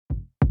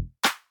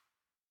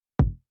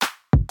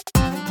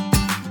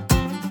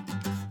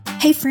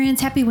Hey friends,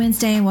 happy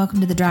Wednesday and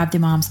welcome to the Drive Through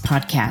Moms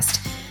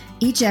podcast.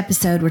 Each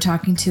episode, we're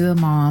talking to a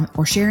mom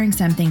or sharing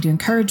something to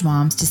encourage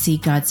moms to see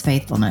God's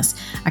faithfulness.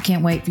 I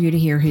can't wait for you to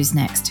hear who's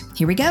next.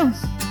 Here we go.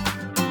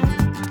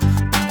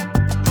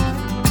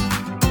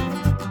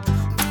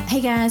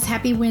 Hey guys,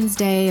 happy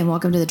Wednesday and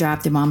welcome to the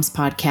Drive Through Moms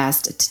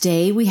podcast.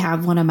 Today we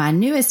have one of my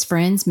newest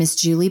friends, Miss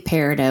Julie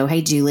Peridot.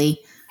 Hey Julie.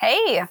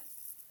 Hey.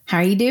 How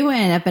are you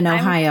doing up in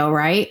Ohio,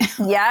 right?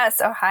 Yes,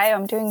 Ohio.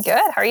 I'm doing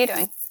good. How are you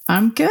doing?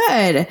 I'm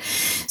good.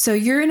 So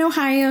you're in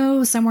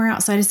Ohio, somewhere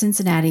outside of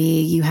Cincinnati.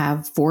 You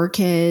have 4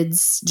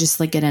 kids, just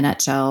like in a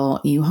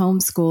nutshell. You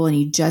homeschool and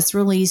you just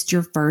released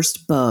your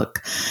first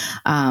book.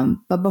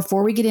 But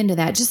before we get into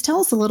that, just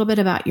tell us a little bit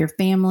about your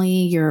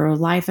family, your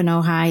life in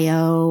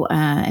Ohio,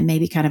 and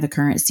maybe kind of a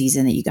current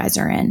season that you guys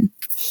are in.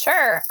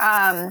 Sure.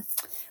 Well,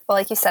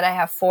 like you said, I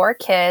have 4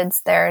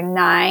 kids. They're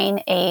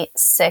 9, 8,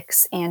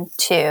 6, and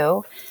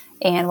 2.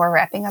 And we're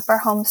wrapping up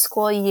our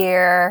homeschool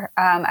year.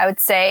 I would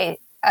say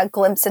a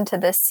glimpse into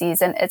this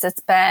season is it's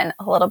been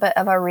a little bit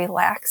of a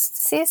relaxed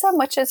season,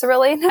 which is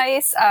really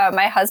nice.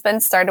 My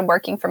husband started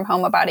working from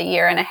home about a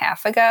year and a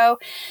half ago.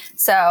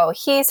 So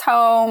he's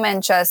home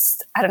and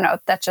just, I don't know,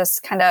 that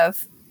just kind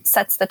of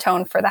sets the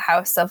tone for the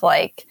house of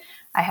like,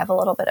 I have a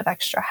little bit of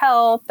extra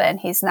help and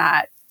he's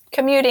not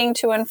commuting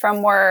to and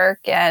from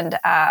work. And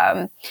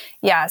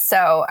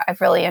so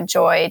I've really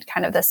enjoyed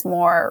kind of this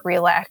more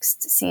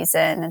relaxed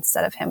season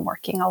instead of him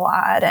working a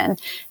lot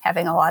and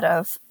having a lot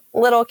of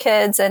little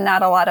kids and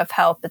not a lot of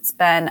help. It's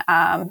been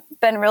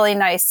really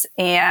nice.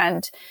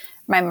 And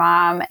my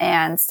mom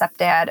and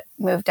stepdad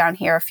moved down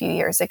here a few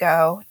years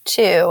ago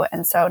too.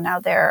 And so now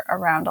they're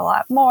around a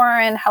lot more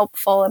and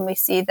helpful and we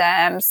see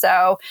them.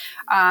 So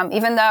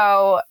even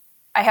though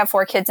I have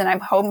 4 kids and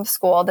I'm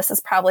homeschooled, this has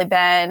probably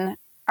been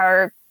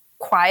our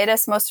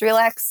quietest, most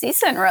relaxed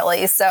season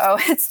really. So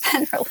it's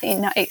been really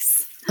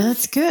nice.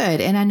 That's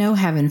good. And I know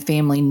having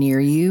family near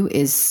you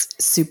is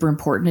super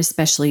important,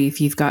 especially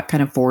if you've got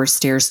kind of 4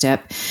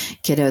 stair-step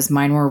kiddos.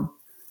 Mine were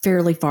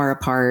fairly far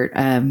apart,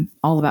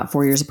 all about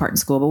 4 years apart in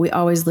school, but we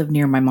always lived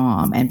near my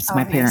mom and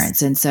my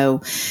parents. And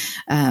so,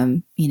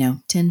 10,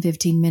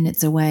 15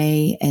 minutes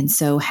away. And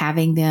so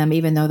having them,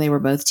 even though they were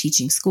both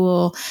teaching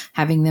school,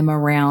 having them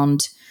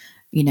around,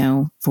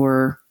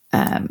 for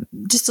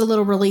just a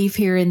little relief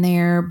here and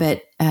there.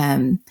 But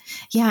and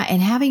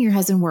having your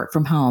husband work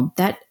from home,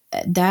 that's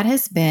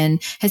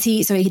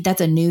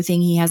a new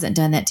thing. He hasn't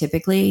done that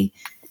typically.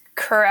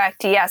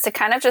 Correct. Yes. It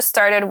kind of just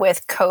started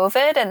with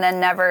COVID and then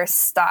never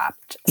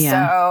stopped.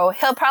 Yeah. So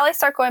he'll probably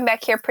start going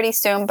back here pretty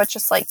soon, but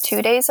just like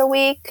 2 days a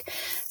week.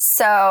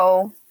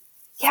 So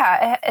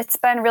yeah, it's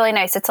been really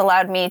nice. It's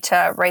allowed me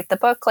to write the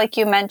book, like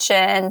you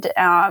mentioned,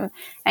 and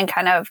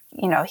kind of,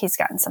 he's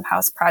gotten some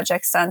house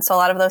projects done. So a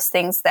lot of those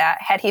things that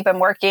had he been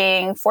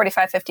working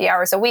 45, 50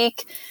 hours a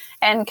week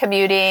and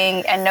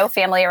commuting and no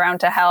family around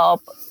to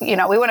help, we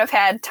wouldn't have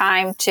had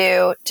time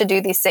to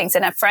do these things.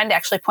 And a friend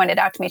actually pointed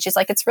out to me, she's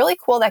like, it's really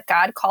cool that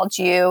God called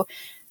you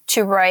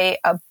to write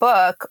a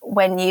book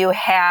when you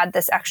had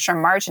this extra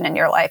margin in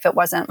your life. It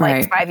wasn't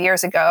like 5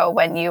 years ago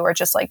when you were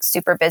just like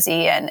super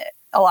busy and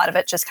a lot of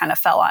it just kind of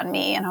fell on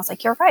me. And I was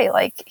like, you're right.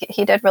 Like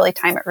he did really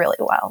time it really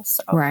well.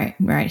 So Right.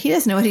 He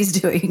does know what he's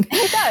doing.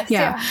 He does.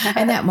 Yeah.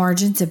 And that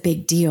margin's a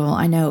big deal.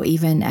 I know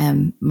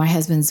even my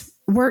husband's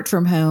worked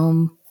from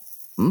home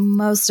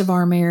most of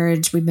our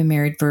marriage. We've been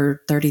married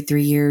for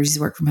 33 years. He's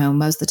worked from home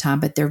most of the time,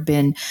 but there've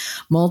been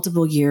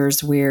multiple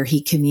years where he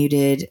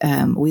commuted.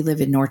 We live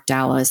in North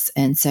Dallas.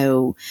 And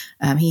so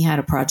he had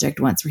a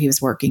project once where he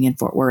was working in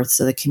Fort Worth.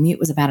 So the commute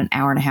was about an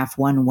hour and a half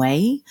one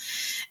way.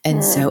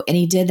 And and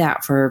he did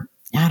that for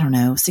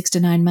 6 to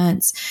 9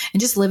 months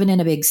and just living in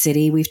a big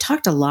city. We've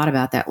talked a lot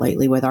about that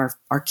lately with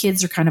our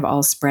kids are kind of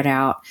all spread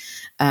out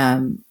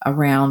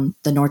around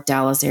the North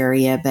Dallas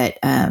area. But,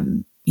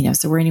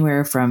 so we're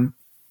anywhere from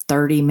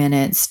 30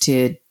 minutes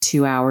to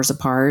 2 hours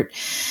apart.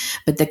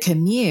 But the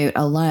commute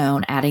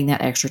alone, adding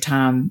that extra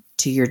time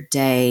to your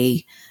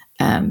day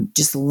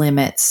just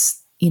limits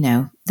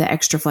the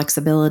extra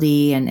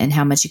flexibility and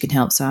how much you can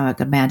help. So I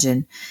could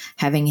imagine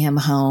having him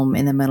home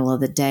in the middle of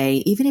the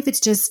day, even if it's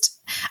just,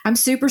 I'm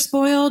super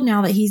spoiled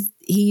now that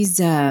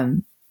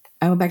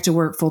I went back to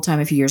work full time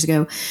a few years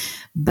ago,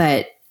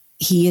 but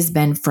he's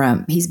been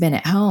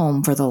at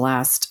home for the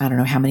last, I don't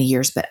know how many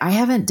years, but I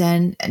haven't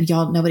done, and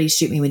y'all, nobody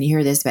shoot me when you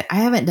hear this, but I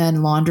haven't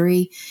done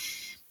laundry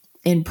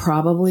in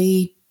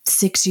probably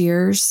 6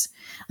 years.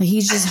 Like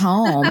he's just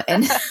home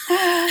and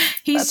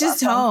he's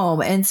just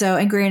home. And so,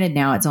 and granted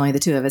now it's only the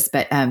 2 of us,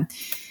 but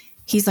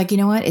he's like, you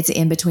know what? It's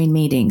in between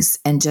meetings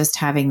and just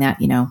having that,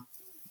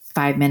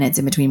 5 minutes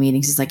in between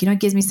meetings is like, it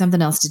gives me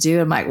something else to do.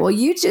 I'm like, well,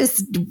 you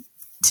just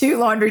do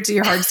laundry to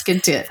your heart's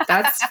content.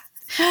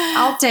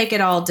 I'll take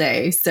it all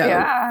day. So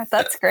yeah,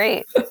 that's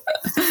great.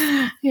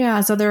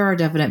 Yeah. So there are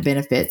definite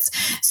benefits.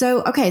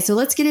 So, okay. So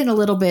let's get in a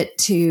little bit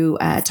to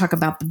talk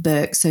about the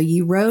book. So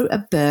you wrote a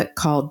book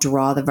called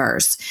Draw the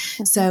Verse.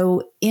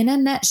 So in a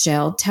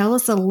nutshell, tell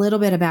us a little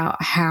bit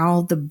about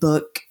how the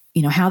book,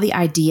 how the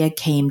idea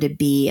came to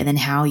be and then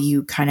how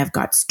you kind of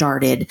got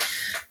started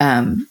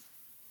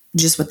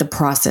just with the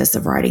process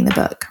of writing the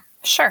book.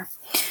 Sure.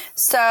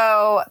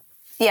 So,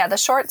 yeah, the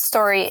short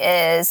story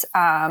is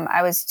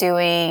I was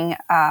doing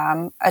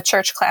a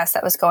church class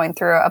that was going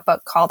through a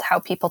book called How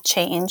People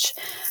Change,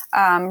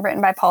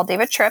 written by Paul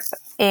David Tripp.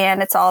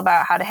 And it's all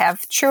about how to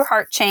have true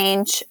heart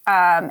change,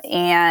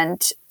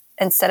 and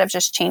instead of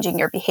just changing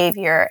your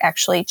behavior,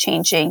 actually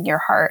changing your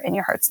heart and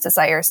your heart's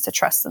desires to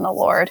trust in the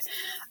Lord.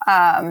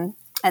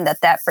 And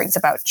that brings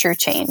about true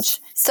change.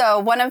 So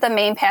one of the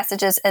main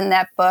passages in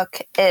that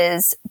book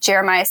is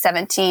Jeremiah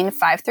 17,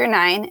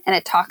 5-9. And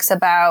it talks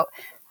about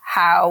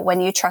how when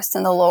you trust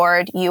in the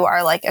Lord, you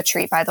are like a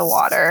tree by the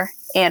water.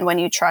 And when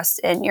you trust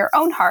in your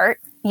own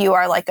heart, you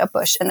are like a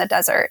bush in the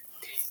desert.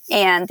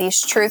 And these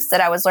truths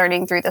that I was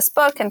learning through this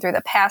book and through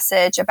the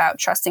passage about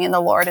trusting in the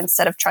Lord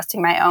instead of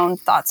trusting my own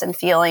thoughts and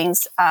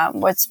feelings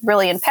was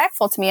really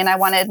impactful to me. And I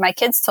wanted my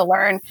kids to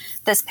learn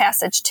this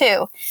passage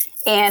too.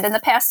 And in the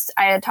past,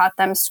 I had taught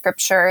them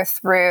scripture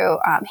through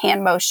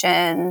hand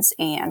motions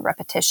and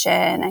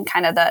repetition and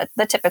kind of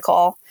the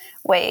typical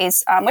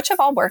ways, which have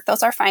all worked.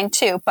 Those are fine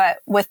too. But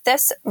with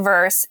this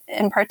verse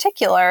in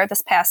particular,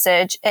 this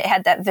passage, it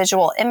had that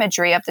visual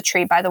imagery of the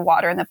tree by the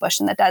water and the bush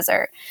in the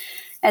desert.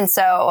 And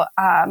so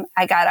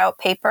I got out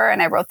paper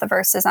and I wrote the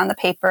verses on the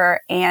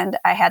paper and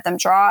I had them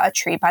draw a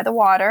tree by the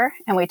water.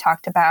 And we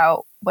talked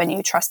about when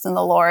you trust in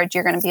the Lord,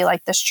 you're going to be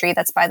like this tree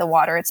that's by the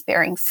water. It's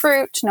bearing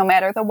fruit no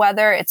matter the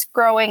weather. It's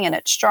growing and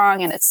it's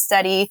strong and it's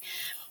steady.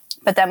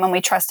 But then when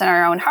we trust in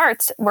our own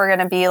hearts, we're going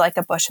to be like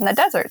a bush in the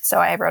desert. So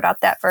I wrote out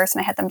that verse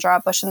and I had them draw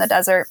a bush in the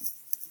desert.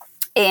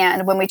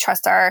 And when we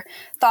trust our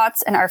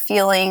thoughts and our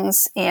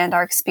feelings and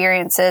our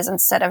experiences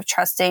instead of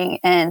trusting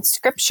in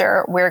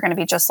scripture, we're going to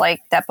be just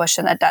like that bush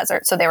in the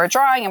desert. So they were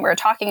drawing and we were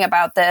talking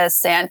about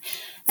this. And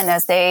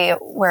as they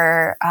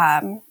were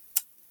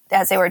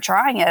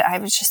drawing it, I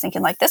was just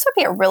thinking like, this would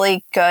be a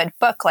really good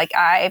book. Like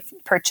I've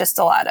purchased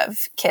a lot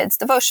of kids'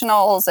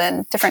 devotionals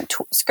and different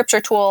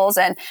scripture tools,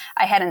 and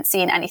I hadn't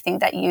seen anything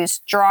that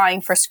used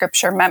drawing for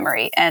scripture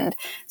memory. And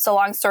so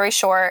long story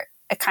short,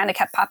 it kind of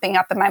kept popping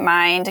up in my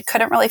mind. I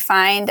couldn't really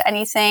find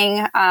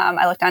anything.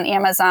 I looked on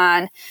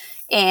Amazon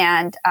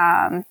and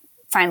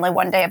finally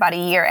one day, about a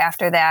year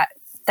after that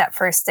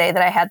first day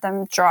that I had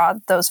them draw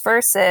those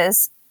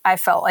verses, I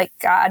felt like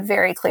God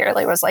very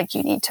clearly was like,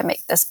 you need to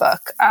make this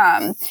book.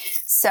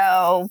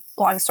 So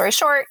long story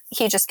short,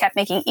 he just kept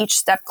making each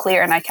step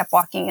clear and I kept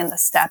walking in the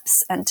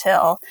steps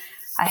until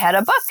I had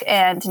a book,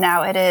 and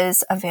now it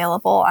is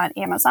available on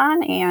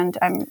Amazon. And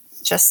I'm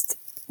just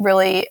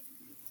really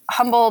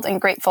humbled and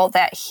grateful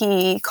that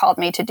he called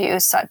me to do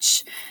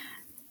such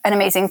an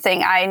amazing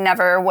thing. I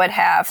never would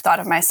have thought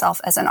of myself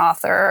as an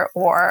author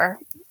or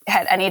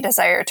had any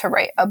desire to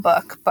write a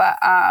book, but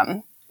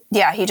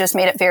yeah, he just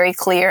made it very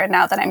clear. And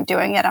now that I'm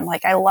doing it, I'm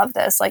like, I love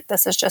this. Like,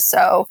 this is just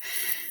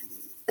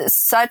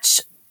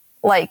such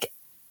like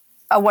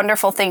a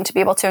wonderful thing to be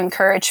able to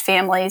encourage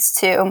families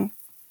to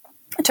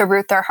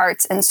root their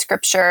hearts in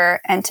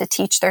scripture and to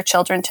teach their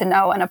children to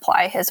know and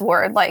apply his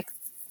word. Like,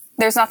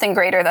 there's nothing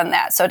greater than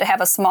that. So to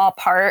have a small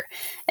part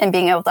in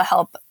being able to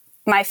help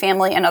my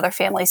family and other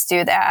families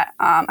do that,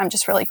 I'm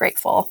just really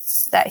grateful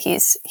that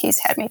he's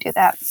had me do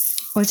that.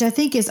 Which I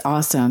think is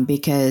awesome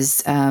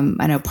because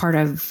I know part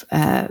of,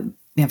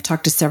 I've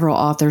talked to several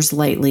authors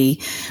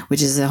lately,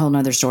 which is a whole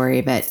nother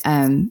story, but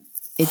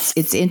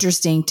it's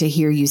interesting to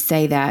hear you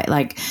say that.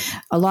 Like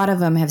a lot of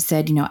them have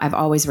said,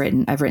 I've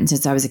written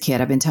since I was a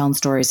kid. I've been telling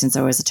stories since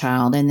I was a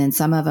child. And then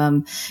some of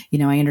them,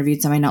 I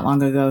interviewed somebody not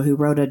long ago who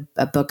wrote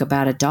a book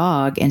about a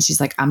dog, and she's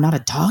like, I'm not a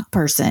dog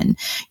person.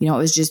 It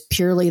was just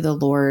purely the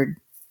Lord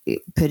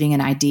putting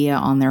an idea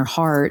on their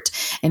heart.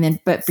 And then,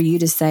 but for you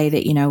to say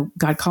that,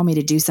 God called me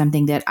to do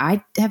something that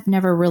I have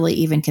never really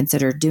even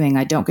considered doing.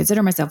 I don't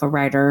consider myself a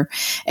writer.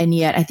 And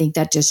yet I think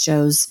that just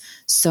shows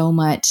so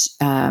much,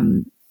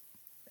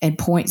 and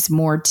points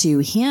more to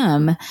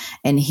him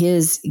and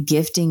his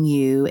gifting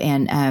you.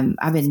 And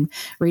I've been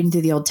reading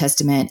through the Old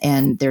Testament,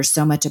 and there's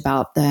so much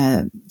about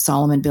the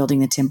Solomon building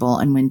the temple,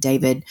 and when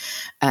David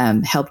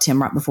helped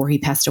him right before he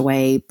passed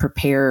away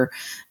prepare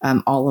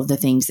all of the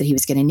things that he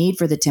was going to need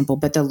for the temple.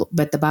 But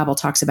the Bible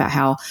talks about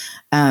how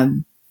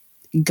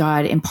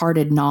God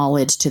imparted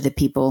knowledge to the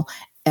people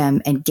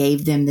and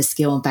gave them the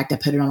skill. In fact, I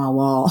put it on my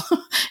wall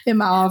in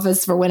my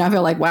office for when I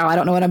feel like, wow, I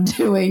don't know what I'm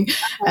doing.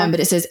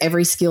 But it says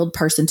every skilled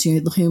person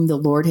to whom the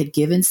Lord had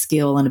given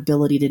skill and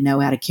ability to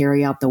know how to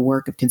carry out the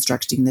work of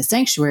constructing the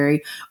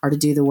sanctuary or to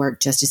do the work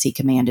just as he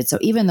commanded. So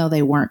even though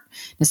they weren't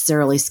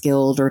necessarily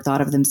skilled or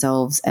thought of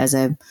themselves as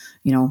a,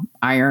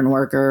 iron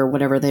worker or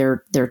whatever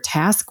their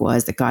task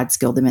was, that God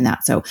skilled them in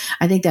that. So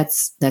I think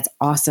that's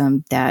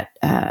awesome that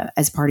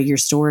as part of your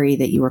story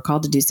that you were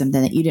called to do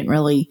something that you didn't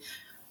really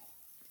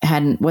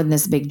wasn't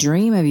this big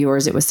dream of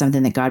yours. It was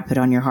something that God put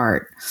on your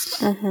heart.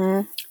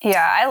 Mm-hmm.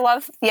 Yeah, I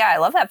love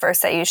that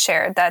verse that you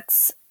shared.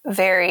 That's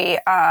very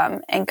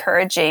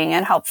encouraging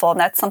and helpful. And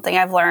that's something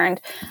I've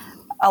learned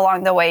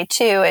along the way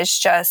too, is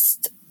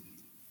just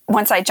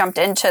once I jumped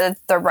into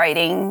the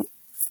writing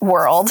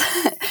world.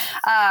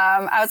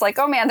 I was like,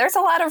 oh man, there's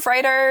a lot of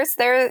writers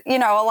there.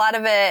 A lot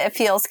of it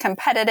feels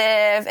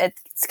competitive.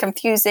 It's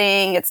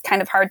confusing. It's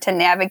kind of hard to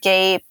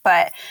navigate,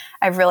 but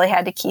I really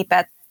had to keep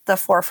at the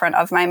forefront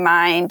of my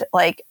mind,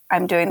 like,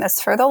 I'm doing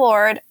this for the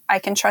Lord. I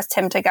can trust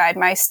him to guide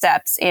my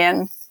steps.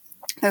 And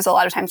there's a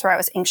lot of times where I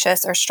was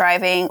anxious or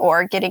striving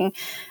or getting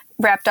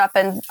wrapped up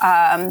in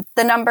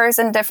the numbers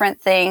and different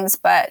things,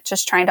 but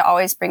just trying to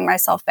always bring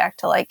myself back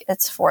to, like,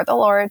 it's for the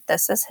Lord.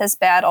 This is his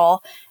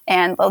battle.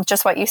 And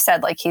just what you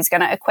said, like, he's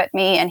going to equip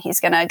me and he's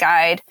going to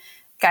guide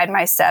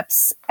my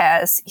steps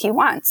as he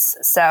wants.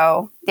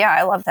 So yeah,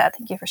 I love that.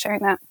 Thank you for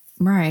sharing that.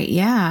 Right.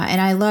 Yeah. And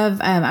I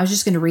love, I was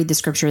just going to read the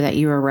scripture that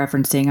you were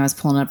referencing. I was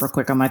pulling it up real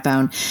quick on my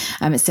phone.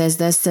 It says,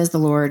 thus says the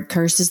Lord,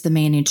 curses the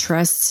man who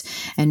trusts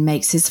and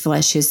makes his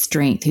flesh his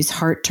strength, whose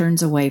heart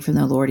turns away from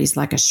the Lord. He's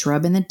like a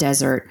shrub in the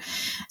desert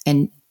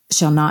and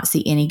shall not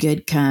see any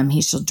good come.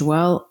 He shall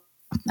dwell.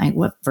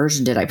 What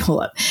version did I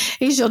pull up?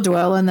 He shall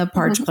dwell in the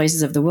parched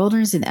places of the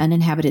wilderness and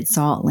uninhabited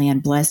salt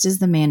land. Blessed is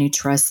the man who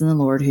trusts in the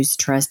Lord, whose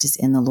trust is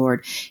in the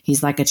Lord.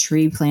 He's like a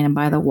tree planted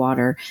by the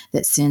water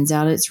that sends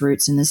out its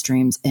roots in the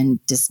streams and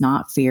does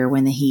not fear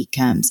when the heat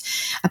comes.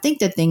 I think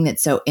the thing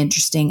that's so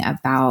interesting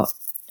about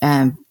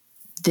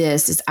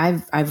this is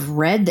I've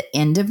read the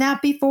end of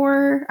that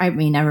before. I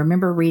mean, I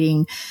remember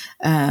reading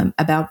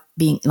about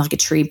being like a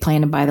tree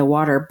planted by the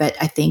water, but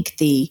I think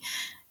the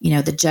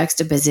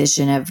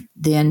juxtaposition of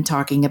then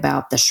talking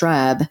about the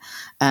shrub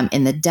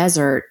in the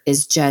desert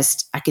is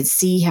just, I could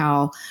see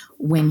how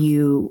when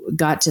you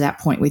got to that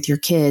point with your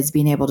kids,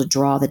 being able to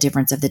draw the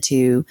difference of the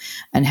two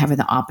and having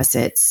the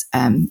opposites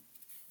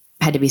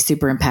had to be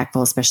super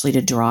impactful, especially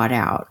to draw it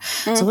out.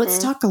 Mm-hmm. So let's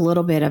talk a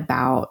little bit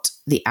about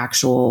the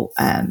actual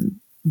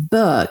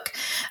book.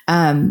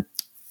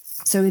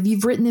 So if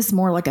you've written this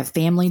more like a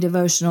family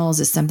devotional, is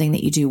this something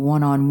that you do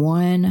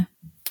one-on-one?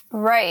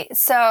 Right.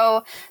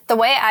 So the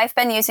way I've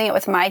been using it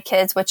with my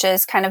kids, which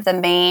is kind of the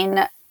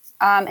main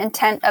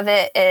intent of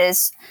it,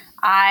 is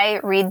I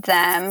read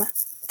them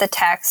the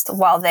text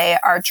while they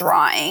are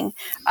drawing.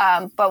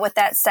 But with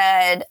that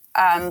said,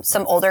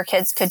 some older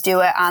kids could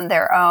do it on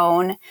their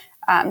own.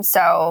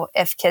 So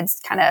if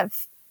kids kind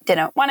of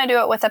didn't want to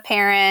do it with a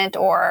parent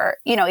or,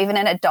 even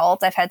an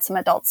adult, I've had some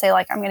adults say,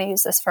 like, I'm going to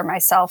use this for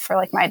myself for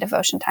like my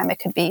devotion time. It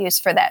could be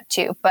used for that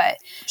too. But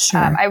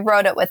sure. I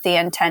wrote it with the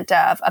intent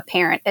of a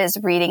parent is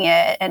reading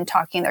it and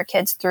talking their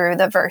kids through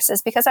the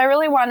verses, because I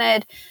really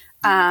wanted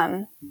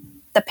the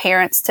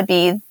parents to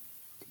be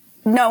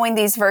knowing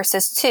these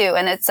verses too.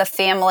 And it's a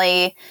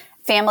family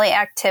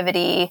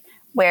activity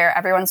where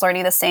everyone's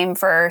learning the same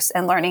verse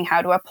and learning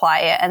how to apply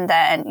it. And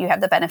then you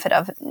have the benefit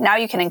of now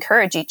you can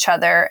encourage each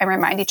other and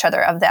remind each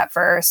other of that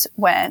verse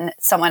when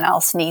someone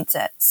else needs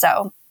it.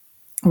 So.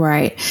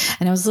 Right.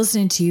 And I was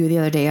listening to you the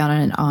other day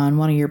on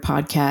one of your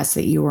podcasts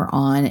that you were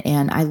on,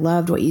 and I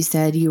loved what you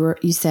said. You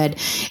said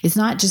it's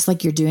not just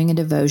like you're doing a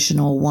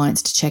devotional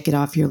once to check it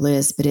off your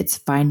list, but it's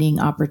finding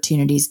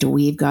opportunities to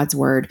weave God's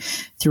word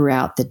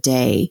throughout the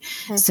day.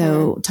 Mm-hmm.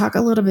 So talk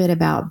a little bit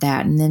about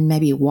that, and then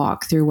maybe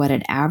walk through what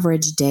an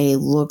average day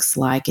looks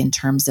like in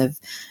terms of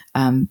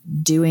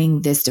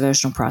doing this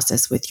devotional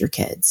process with your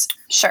kids.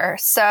 Sure.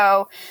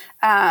 So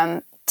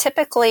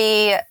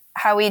typically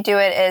how we do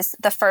it is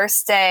the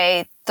first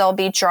day they'll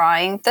be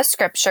drawing the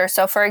scripture.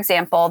 So for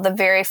example, the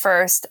very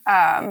first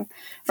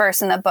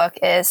verse in the book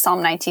is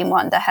Psalm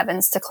 19:1. The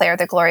heavens declare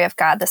the glory of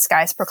God. The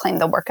skies proclaim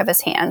the work of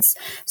his hands.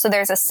 So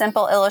there's a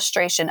simple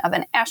illustration of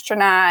an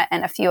astronaut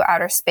and a few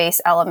outer space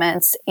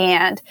elements.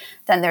 And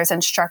then there's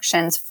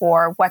instructions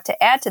for what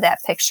to add to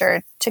that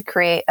picture to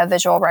create a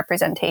visual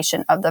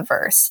representation of the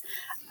verse.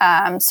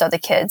 So the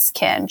kids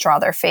can draw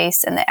their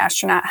face in the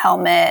astronaut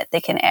helmet. They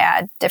can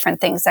add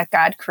different things that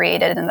God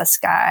created in the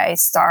sky,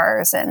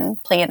 stars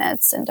and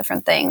planets and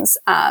different things.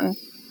 And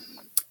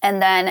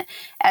then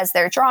as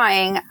they're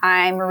drawing,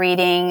 I'm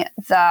reading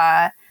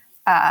the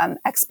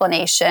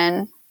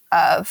explanation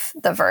of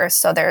the verse.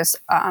 So there's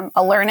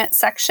a Learn It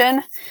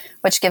section,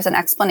 which gives an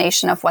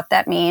explanation of what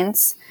that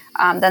means.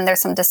 Then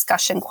there's some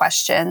discussion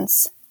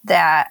questions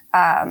that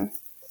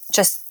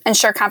just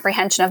ensure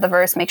comprehension of the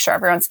verse, make sure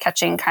everyone's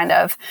catching kind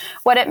of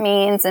what it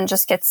means and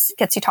just gets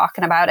you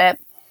talking about it.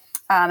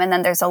 And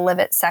then there's a Live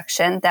It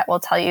section that will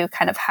tell you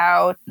kind of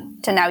how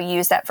to now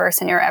use that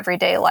verse in your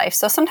everyday life.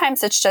 So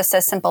sometimes it's just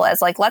as simple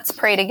as like, let's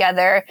pray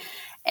together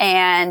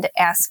and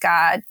ask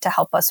God to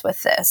help us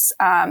with this.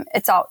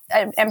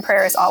 And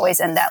prayer is always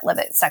in that Live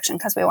It section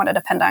because we want to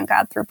depend on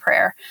God through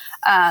prayer.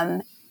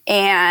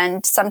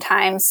 And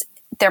sometimes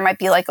there might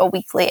be like a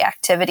weekly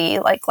activity,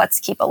 like let's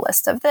keep a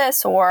list of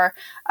this. Or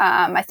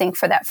I think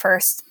for that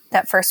first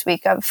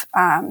week of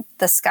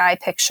the sky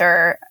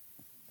picture,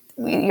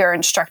 you're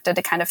instructed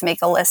to kind of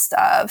make a list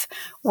of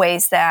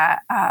ways that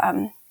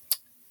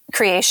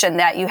creation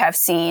that you have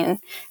seen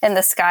in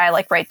the sky,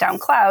 like write down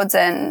clouds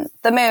and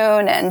the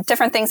moon and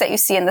different things that you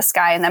see in the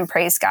sky and then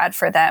praise God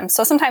for them.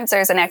 So sometimes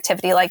there's an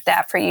activity like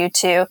that for you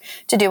to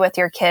do with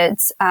your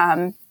kids.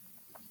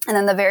 And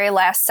then the very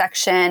last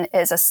section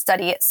is a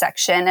Study It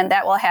section, and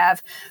that will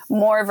have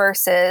more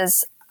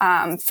verses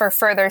for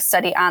further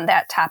study on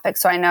that topic.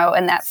 So I know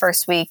in that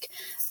first week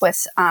with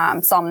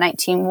Psalm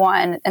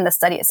 19:1 in the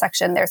study it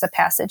section, there's a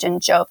passage in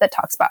Job that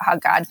talks about how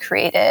God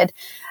created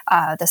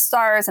the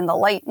stars and the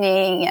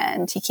lightning,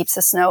 and he keeps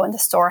the snow in the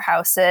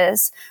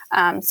storehouses.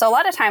 So a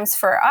lot of times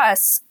for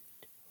us,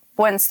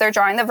 once they're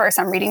drawing the verse,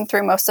 I'm reading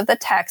through most of the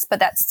text, but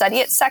that study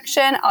it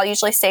section, I'll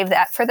usually save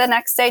that for the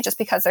next day just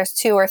because there's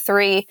 2 or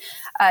 3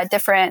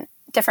 different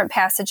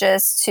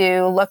passages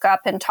to look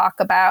up and talk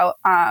about.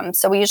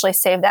 So we usually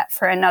save that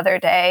for another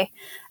day.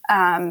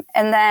 And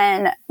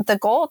then the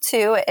goal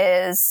too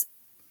is,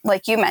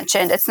 like you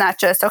mentioned, it's not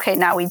just, okay,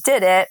 now we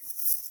did it,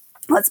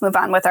 let's move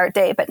on with our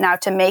day, but now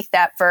to make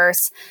that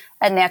verse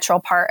a natural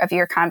part of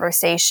your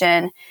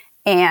conversation.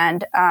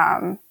 And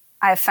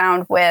I've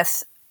found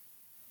with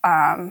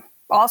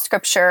all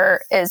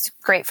scripture is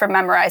great for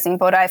memorizing,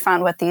 but I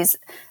found with these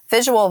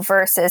visual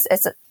verses,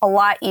 it's a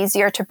lot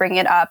easier to bring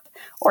it up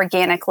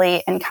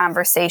organically in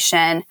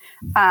conversation.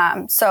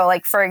 So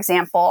like, for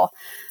example,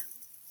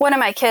 one of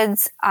my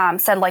kids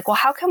said like, well,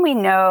 how can we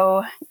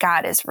know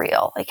God is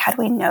real? Like, how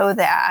do we know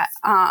that?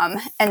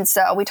 And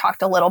so we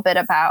talked a little bit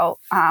about,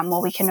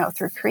 well, we can know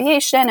through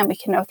creation and we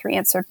can know through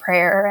answered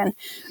prayer.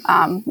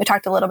 And we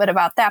talked a little bit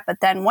about that.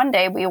 But then one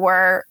day we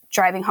were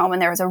driving home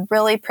and there was a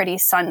really pretty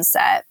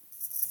sunset.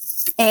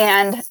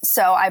 And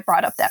so I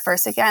brought up that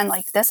verse again,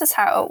 like, this is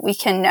how we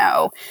can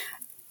know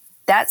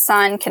that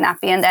sun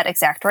cannot be in that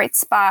exact right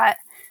spot,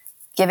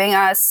 giving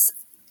us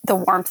the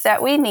warmth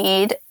that we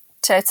need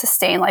to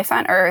sustain life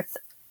on earth,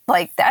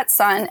 like that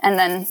sun. And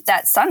then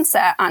that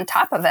sunset on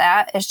top of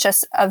that is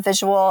just a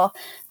visual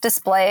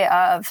display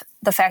of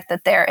the fact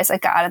that there is a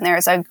God and there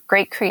is a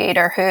great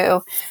creator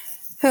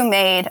who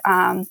made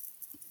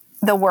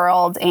the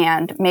world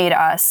and made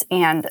us.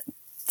 And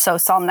so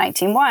Psalm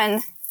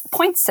 19:1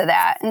 points to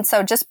that. And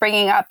so just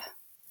bringing up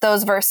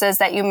those verses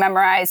that you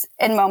memorize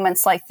in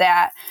moments like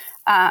that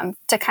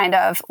to kind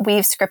of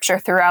weave scripture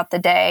throughout the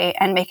day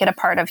and make it a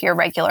part of your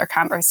regular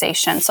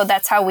conversation. So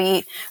that's how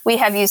we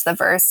have used the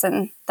verse,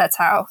 and that's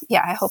how,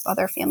 I hope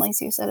other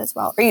families use it as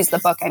well, or use the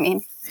book, I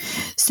mean.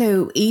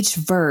 So each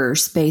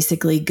verse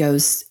basically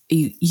goes,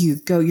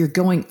 you're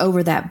going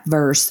over that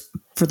verse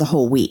for the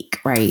whole week,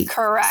 right?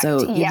 Correct.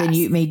 So yes. Then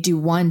you may do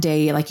one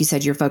day, like you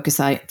said, you're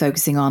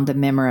focusing on the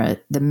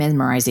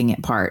memorizing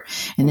it part.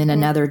 And then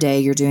another day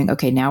you're doing,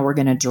 okay, now we're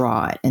going to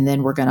draw it and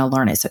then we're going to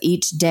learn it. So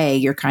each day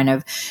you're kind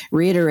of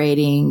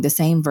reiterating the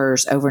same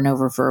verse over and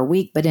over for a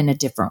week, but in a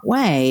different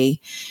way,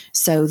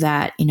 so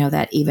that,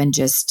 that even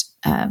just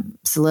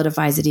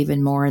solidifies it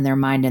even more in their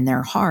mind and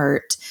their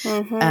heart.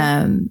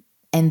 And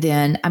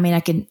then, I mean, I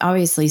can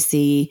obviously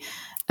see,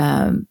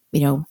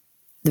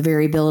 the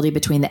variability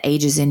between the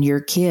ages in your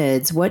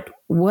kids.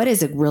 What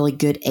is a really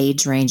good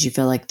age range you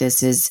feel like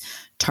this is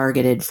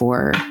targeted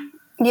for?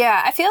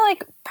 Yeah, I feel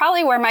like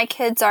probably where my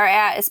kids are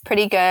at is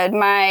pretty good.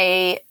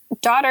 My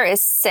daughter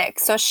is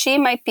 6, so she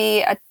might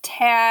be a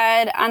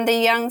tad on the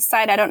young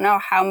side. I don't know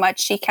how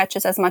much she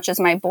catches as much as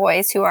my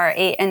boys who are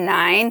 8 and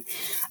 9.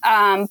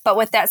 But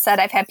with that said,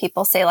 I've had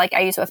people say, like,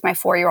 I use it with my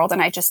 4-year-old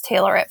and I just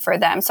tailor it for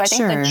them. So I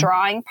think the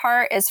drawing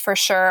part is for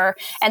sure.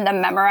 And the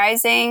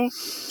memorizing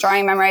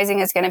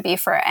is going to be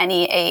for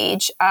any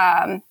age.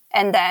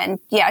 And then,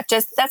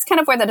 just that's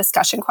kind of where the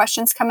discussion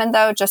questions come in,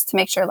 though, just to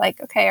make sure, like,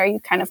 okay, are you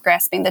kind of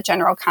grasping the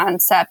general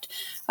concept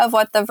of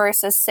what the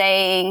verse is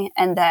saying?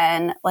 And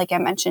then, like I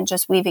mentioned,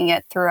 just weaving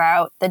it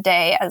throughout the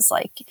day as,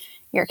 like,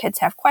 your kids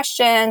have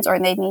questions or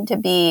they need to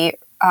be,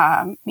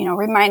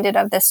 reminded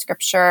of this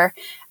scripture.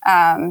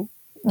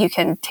 You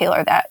can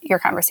tailor your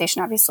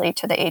conversation, obviously,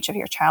 to the age of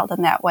your child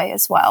in that way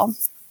as well.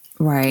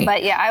 Right.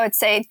 But I would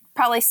say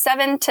probably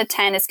 7 to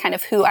 10 is kind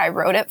of who I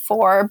wrote it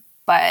for.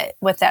 But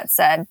with that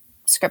said,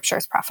 scripture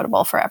is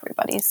profitable for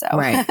everybody. So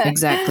right.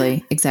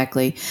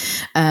 Exactly.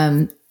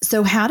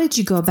 So how did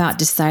you go about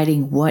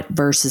deciding what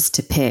verses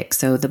to pick?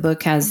 So the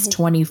book has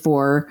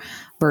 24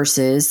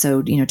 verses.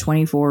 So,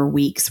 24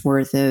 weeks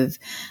worth of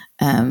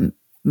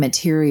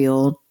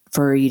material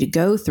for you to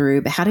go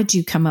through. But how did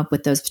you come up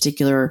with those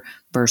particular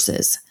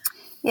verses?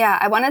 Yeah,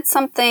 I wanted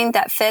something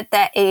that fit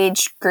that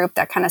age group,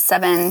 that kind of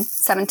 7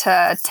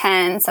 to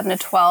 10, 7 to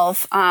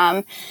 12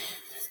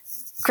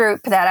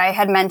 group that I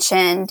had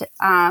mentioned,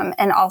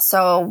 and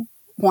also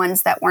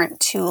ones that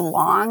weren't too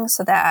long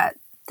so that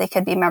they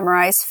could be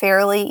memorized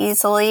fairly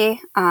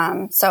easily.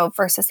 So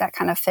verses that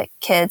kind of fit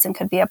kids and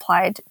could be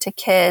applied to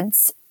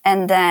kids.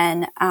 And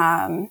then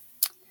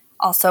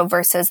also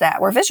verses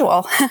that were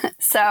visual.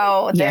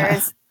 So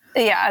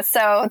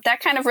so that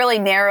kind of really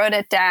narrowed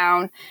it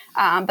down.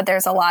 But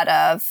there's a lot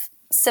of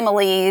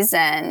similes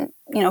and,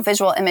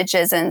 visual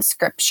images in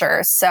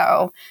scripture.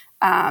 So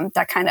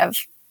that kind of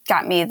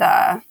got me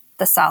the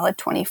solid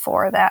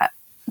 24 that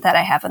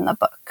I have in the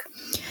book.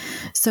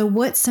 So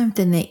what's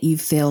something that you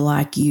feel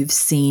like you've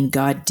seen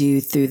God do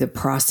through the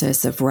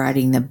process of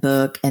writing the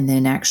book and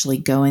then actually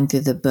going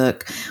through the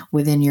book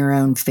within your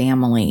own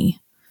family?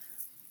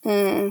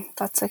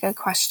 That's a good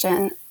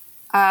question.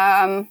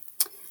 The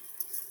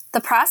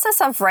process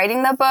of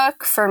writing the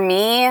book for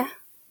me,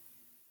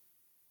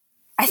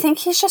 I think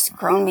he's just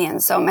grown me in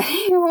so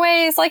many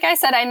ways. Like I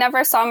said, I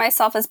never saw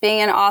myself as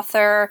being an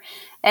author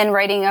and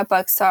writing a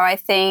book. So I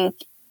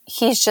think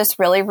he's just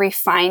really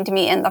refined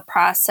me in the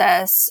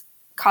process,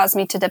 caused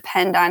me to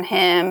depend on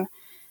him,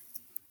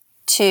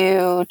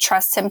 to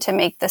trust him to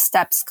make the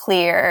steps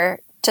clear,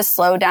 to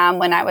slow down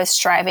when I was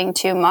striving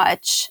too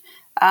much,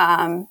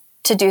 to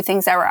do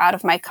things that were out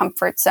of my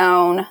comfort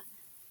zone.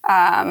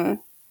 I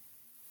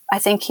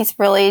think he's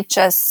really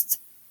just,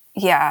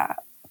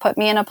 put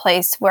me in a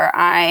place where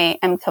I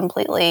am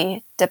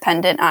completely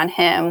dependent on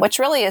him, which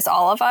really is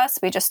all of us.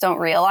 We just don't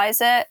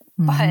realize it.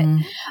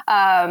 Mm-hmm.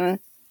 But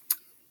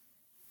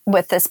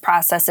with this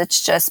process,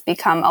 it's just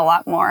become a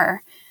lot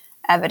more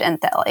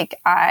evident that like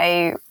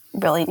I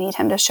really need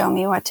him to show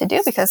me what to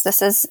do, because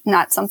this is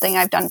not something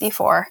I've done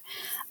before.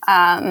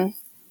 And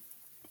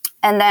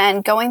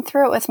then going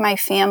through it with my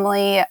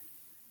family,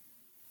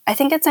 I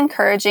think it's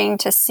encouraging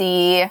to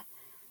see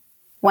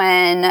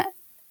when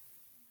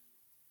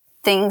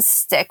things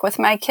stick with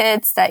my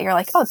kids that you're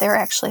like, oh, they're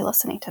actually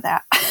listening to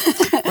that.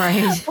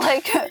 Right.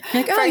 like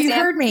oh, you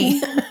heard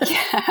me.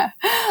 Yeah.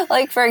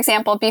 Like, for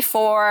example, this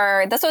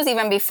was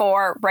even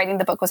before writing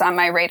the book was on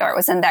my radar. It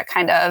was in that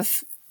kind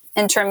of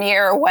interim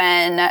year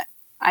when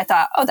I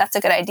thought, oh, that's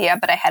a good idea,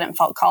 but I hadn't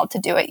felt called to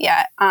do it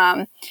yet.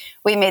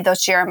 We made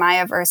those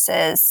Jeremiah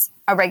verses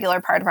a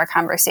regular part of our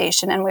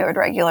conversation, and we would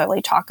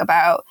regularly talk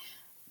about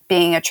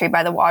being a tree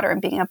by the water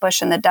and being a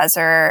bush in the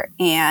desert.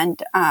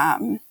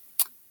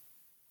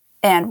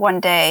 And one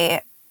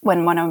day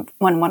when one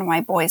of my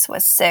boys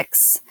was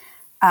 6,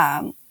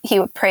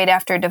 he prayed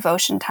after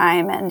devotion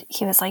time, and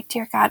he was like,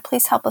 "Dear God,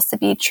 please help us to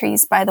be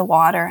trees by the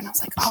water." And I was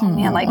like, "Oh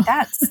man, like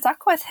that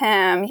stuck with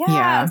him."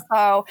 Yeah.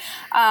 So,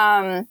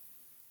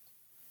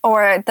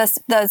 or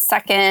the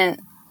second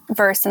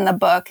verse in the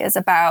book is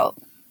about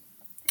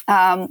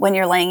when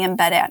you're laying in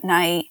bed at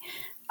night,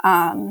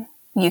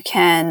 you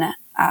can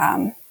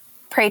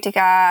pray to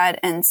God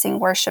and sing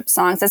worship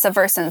songs. It's a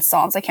verse in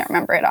Psalms. I can't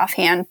remember it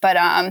offhand, but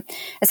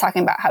it's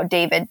talking about how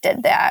David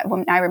did that.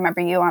 When I remember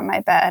you on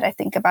my bed, I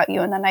think about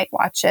you in the night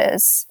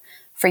watches,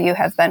 for you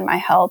have been my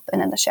help,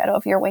 and in the shadow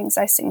of your wings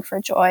I sing for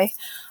joy.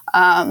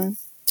 I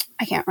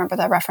can't remember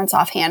the reference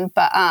offhand,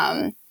 but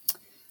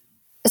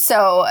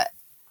so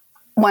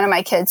one of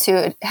my kids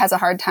who has a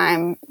hard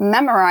time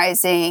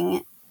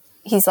memorizing,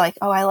 he's like,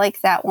 oh, I like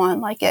that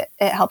one. Like it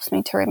helps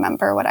me to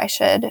remember what I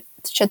should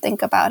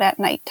think about at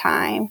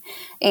nighttime.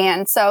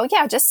 And so,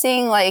 just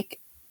seeing like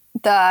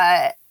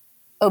the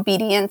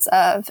obedience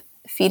of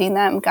feeding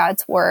them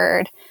God's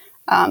word,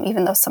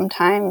 even though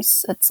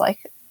sometimes it's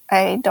like,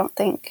 I don't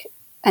think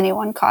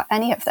anyone caught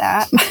any of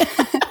that.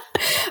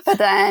 But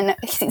then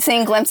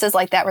seeing glimpses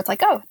like that where it's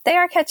like, oh, they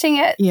are catching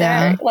it.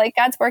 Yeah. They're like,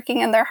 God's working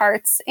in their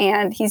hearts,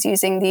 and he's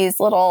using these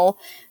little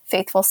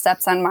faithful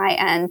steps on my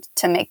end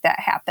to make that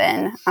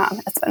happen.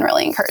 It's been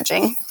really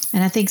encouraging.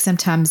 And I think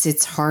sometimes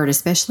it's hard,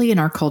 especially in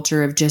our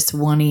culture of just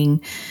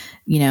wanting,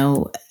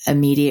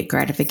 immediate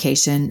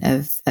gratification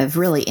of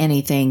really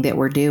anything that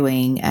we're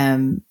doing,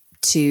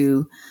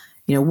 to,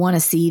 want to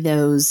see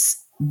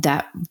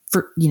that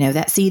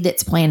seed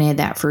that's planted,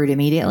 that fruit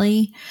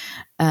immediately.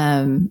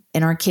 In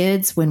our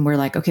kids, when we're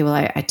like, okay, well,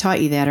 I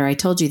taught you that, or I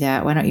told you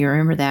that, why don't you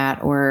remember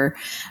that? Or,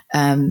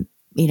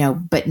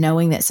 but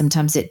knowing that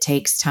sometimes it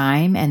takes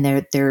time, and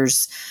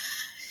there's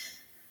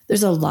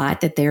a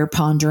lot that they're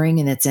pondering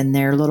and that's in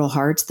their little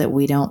hearts that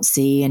we don't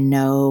see and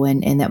know.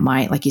 And that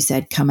might, like you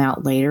said, come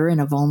out later in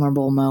a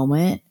vulnerable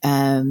moment.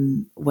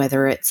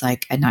 Whether it's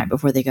like a night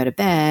before they go to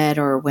bed,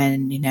 or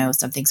when,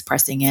 something's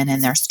pressing in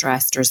and they're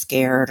stressed or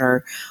scared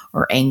or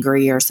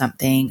angry or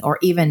something, or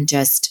even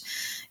just,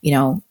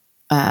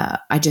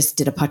 I just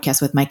did a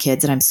podcast with my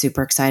kids that I'm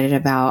super excited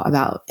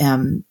about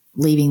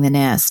leaving the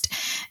nest,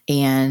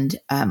 and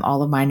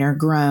all of mine are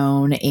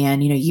grown,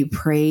 and you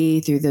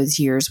pray through those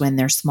years when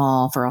they're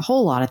small for a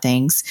whole lot of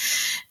things.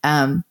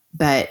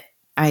 But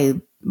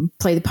I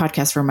played the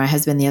podcast for my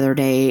husband the other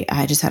day.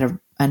 I just had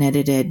an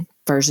unedited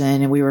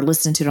version, and we were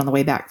listening to it on the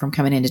way back from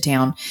coming into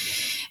town,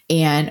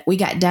 and we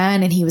got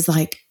done, and he was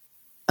like,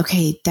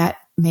 okay, that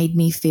made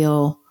me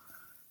feel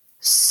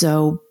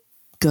so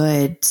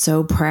good,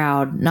 so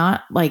proud,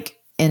 not like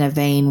in a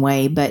vain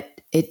way, but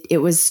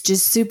it was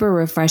just super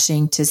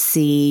refreshing to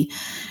see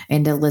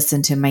and to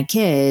listen to my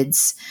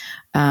kids,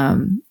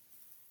 that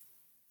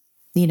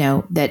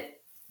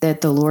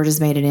the Lord has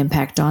made an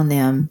impact on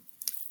them,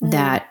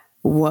 that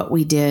what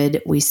we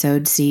did, we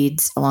sowed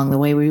seeds along the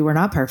way. We were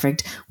not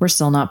perfect. We're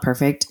still not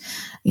perfect.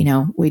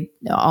 We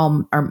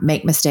all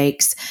make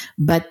mistakes,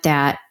 but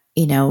that,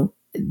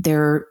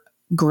 they're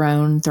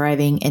grown,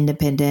 thriving,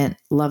 independent,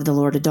 love the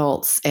Lord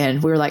adults.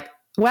 And we're like,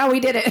 wow, we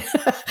did it.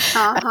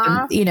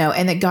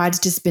 And that God's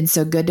just been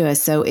so good to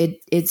us. So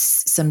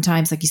it's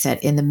sometimes, like you said,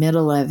 in the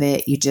middle of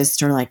it, you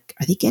just are like,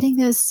 are they getting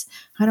this?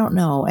 I don't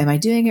know. Am I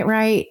doing it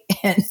right?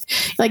 And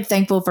like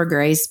thankful for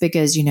grace,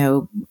 because,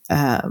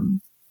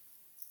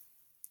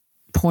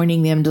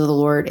 pointing them to the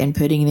Lord and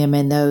putting them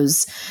in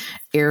those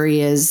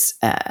areas,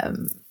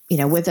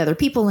 with other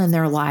people in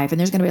their life. And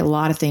there's going to be a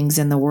lot of things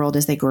in the world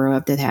as they grow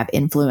up that have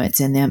influence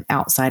in them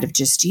outside of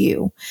just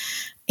you.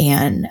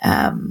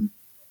 And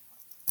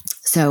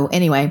so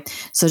anyway,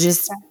 so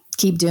just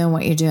keep doing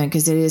what you're doing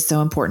because it is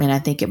so important. And I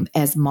think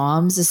as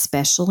moms,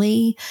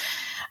 especially,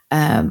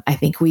 I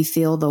think we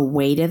feel the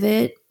weight of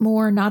it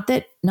more. Not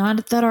that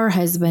our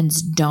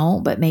husbands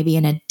don't, but maybe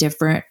in a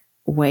different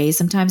way.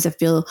 Sometimes I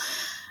feel,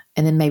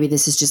 and then maybe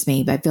this is just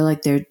me, but I feel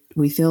like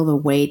we feel the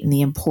weight and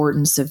the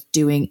importance of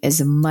doing as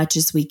much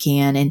as we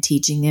can and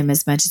teaching them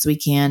as much as we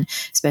can,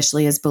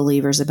 especially as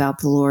believers, about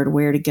the Lord,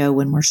 where to go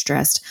when we're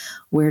stressed,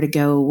 where to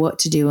go, what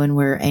to do when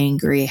we're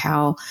angry,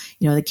 how,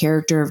 the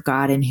character of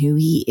God and who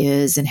he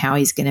is and how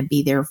he's going to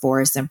be there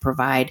for us and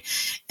provide.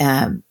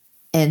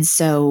 And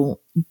so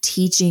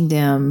teaching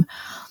them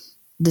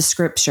the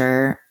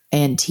scripture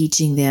and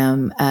teaching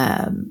them,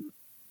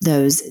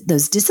 those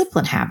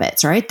discipline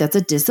habits, right? That's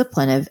a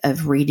discipline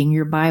of reading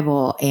your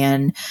Bible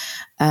and,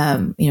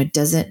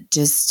 doesn't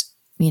just,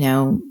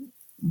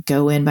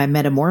 go in by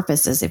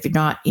metamorphosis if you're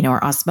not,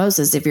 or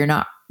osmosis, if you're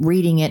not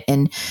reading it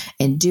and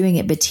doing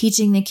it, but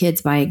teaching the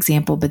kids by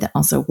example, but then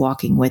also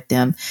walking with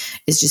them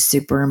is just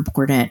super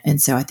important.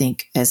 And so I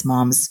think as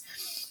moms,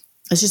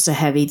 it's just a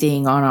heavy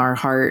thing on our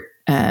heart,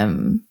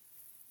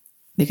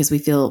 because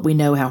we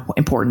know how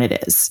important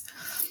it is.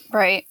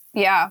 Right.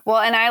 Yeah. Well,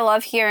 and I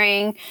love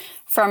hearing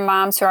from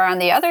moms who are on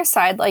the other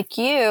side, like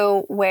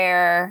you,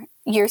 where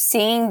you're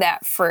seeing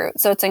that fruit.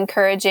 So it's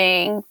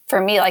encouraging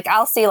for me. Like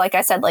I'll see, like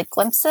I said, like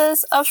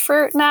glimpses of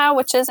fruit now,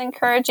 which is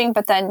encouraging,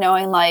 but then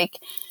knowing like,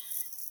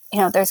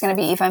 there's going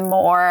to be even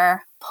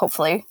more,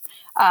 hopefully.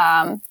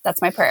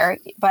 That's my prayer.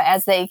 But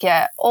as they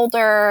get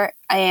older,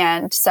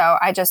 and so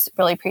I just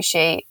really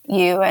appreciate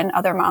you and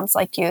other moms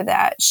like you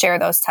that share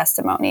those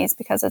testimonies,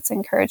 because it's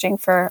encouraging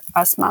for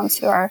us moms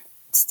who are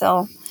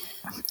still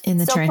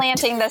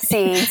planting the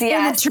seeds.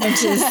 Yes. In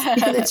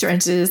the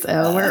trenches.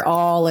 Oh, we're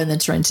all in the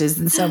trenches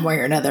in some way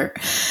or another.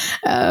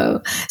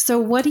 So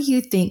what do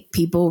you think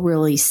people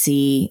really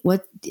see?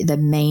 What the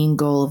main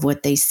goal of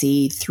what they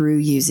see through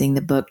using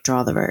the book,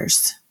 Draw the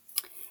Verse?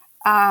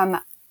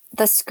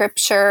 The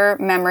scripture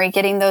memory,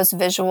 getting those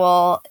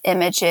visual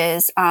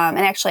images. And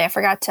actually I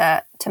forgot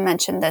to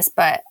mention this,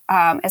 but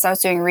as I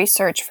was doing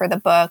research for the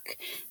book,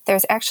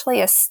 there's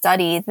actually a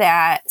study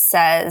that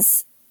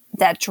says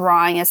that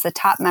drawing is the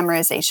top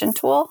memorization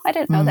tool. I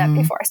didn't know that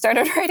before I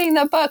started writing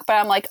the book, but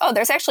I'm like, oh,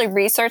 there's actually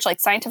research, like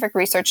scientific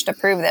research to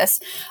prove this.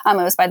 It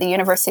was by the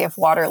University of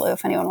Waterloo,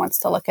 if anyone wants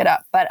to look it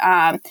up. But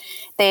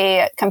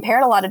they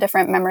compared a lot of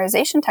different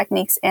memorization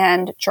techniques,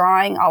 and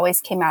drawing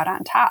always came out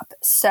on top.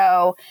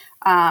 So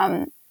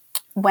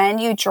when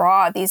you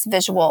draw these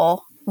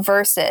visual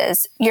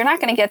verses, you're not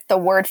going to get the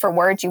word for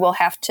word. You will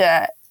have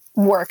to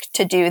work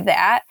to do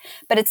that.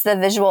 But it's the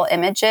visual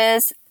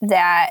images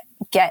that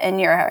get in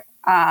your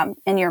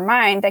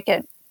mind, that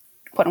get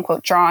quote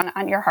unquote drawn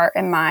on your heart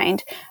and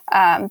mind,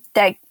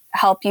 that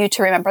help you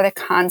to remember the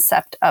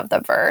concept of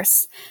the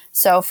verse.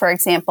 So for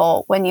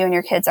example, when you and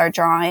your kids are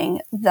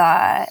drawing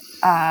the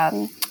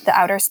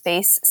outer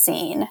space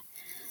scene,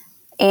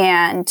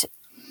 and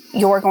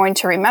you're going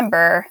to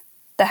remember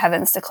the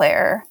heavens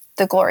declare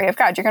the glory of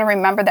God. You're going to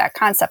remember that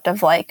concept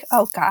of like,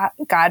 oh,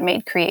 God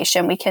made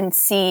creation. We can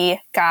see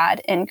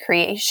God in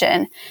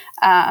creation.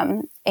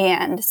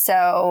 And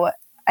so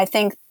I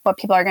think what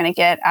people are going to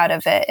get out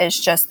of it is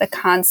just the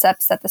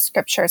concepts that the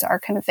scriptures are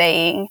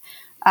conveying.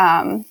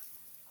 And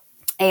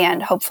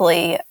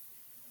hopefully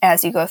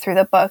as you go through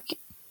the book,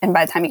 and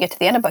by the time you get to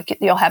the end of the book,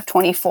 you'll have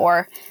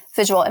 24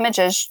 visual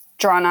images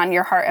drawn on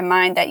your heart and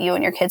mind that you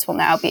and your kids will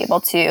now be able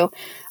to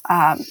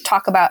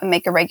talk about and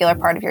make a regular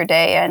part of your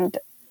day, and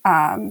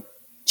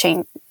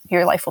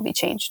your life will be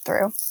changed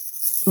through.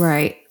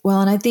 Right.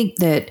 Well, and I think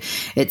that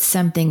it's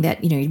something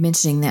that, you're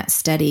mentioning that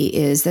study,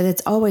 is that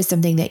it's always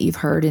something that you've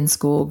heard in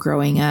school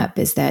growing up,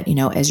 is that,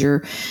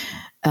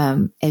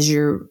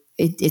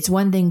 it's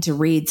one thing to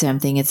read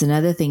something. It's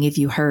another thing if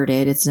you heard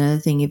it. It's another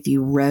thing if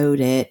you wrote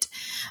it.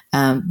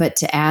 But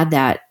to add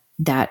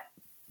that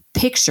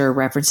picture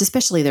reference,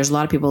 especially there's a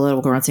lot of people that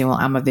will go around saying, well,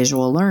 I'm a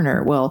visual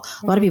learner. Well,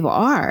 a lot of people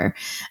are,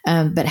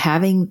 but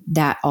having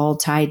that all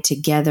tied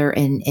together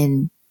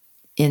in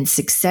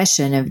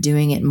succession of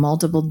doing it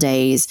multiple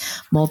days,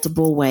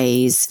 multiple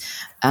ways,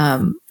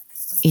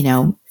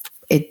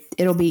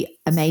 it'll be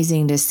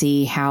amazing to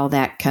see how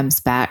that comes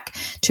back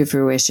to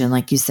fruition,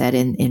 like you said,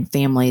 in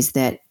families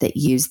that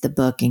use the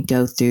book and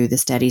go through the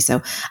study.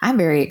 So I'm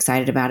very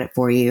excited about it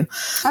for you.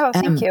 Oh,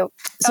 thank you.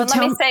 So let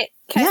me say,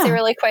 can I say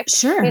really quick?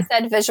 Sure. You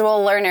said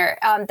visual learner.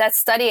 That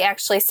study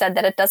actually said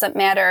that it doesn't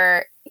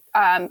matter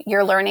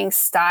your learning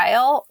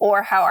style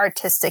or how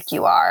artistic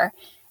you are.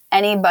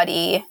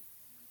 Anybody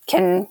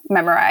can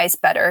memorize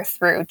better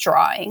through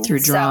drawing.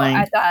 So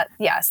I thought,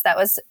 yes, that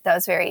was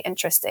very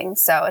interesting.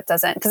 So it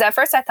doesn't, because at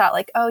first I thought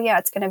like, oh yeah,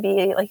 it's going to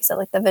be, like you said,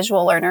 like the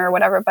visual learner or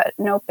whatever, but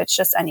nope, it's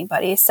just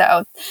anybody.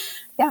 So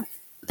yeah.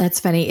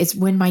 That's funny. It's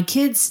when my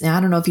kids, now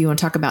I don't know if you want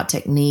to talk about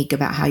technique,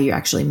 about how you're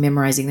actually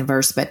memorizing the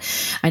verse, but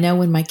I know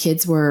when my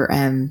kids were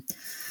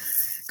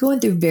going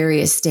through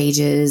various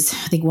stages.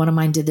 I think one of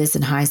mine did this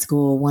in high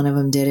school. One of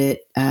them did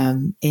it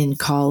in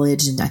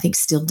college, and I think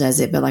still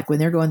does it. But like when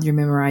they're going through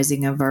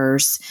memorizing a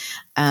verse,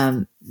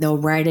 they'll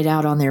write it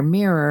out on their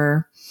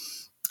mirror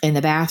in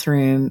the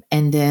bathroom,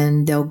 and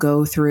then they'll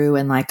go through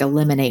and like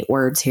eliminate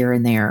words here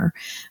and there.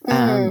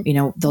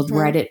 They'll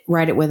write it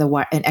with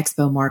an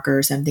expo marker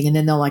or something, and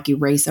then they'll like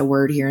erase a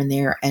word here and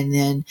there, and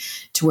then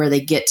to where they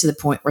get to the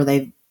point where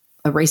they've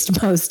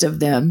erased most of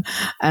them.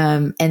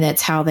 And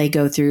that's how they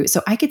go through.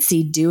 So I could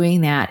see doing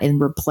that and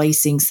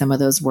replacing some of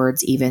those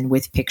words, even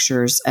with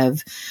pictures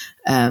of,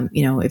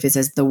 if it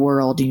says the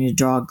world, you need to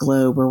draw a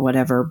globe or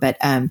whatever. But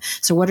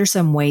so what are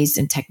some ways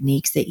and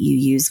techniques that you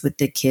use with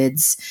the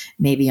kids,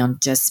 maybe on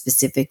just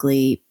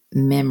specifically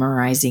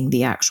memorizing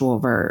the actual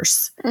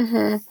verse?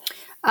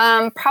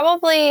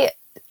 Probably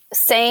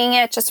saying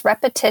it, just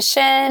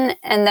repetition.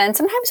 And then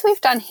sometimes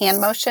we've done hand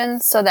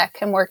motions, so that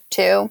can work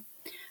too.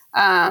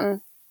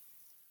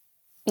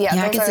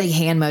 I could say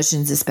hand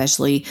motions,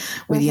 especially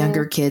with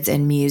younger kids,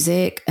 and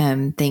music,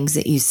 things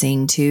that you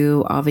sing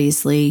to,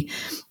 obviously,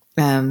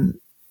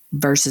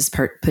 verses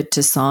put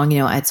to song.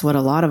 It's what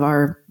a lot of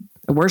our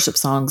worship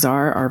songs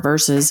are, our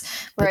verses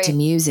put to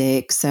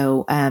music.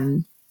 So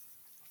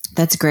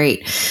that's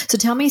great. So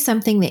tell me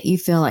something that you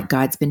feel like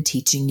God's been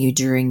teaching you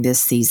during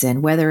this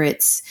season, whether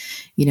it's,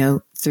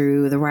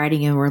 through the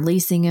writing and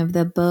releasing of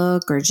the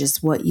book, or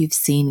just what you've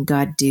seen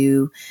God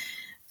do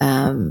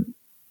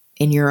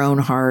in your own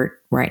heart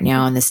right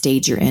now in the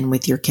stage you're in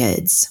with your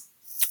kids.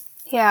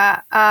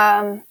 Yeah.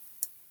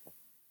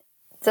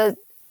 The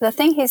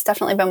thing he's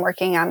definitely been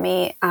working on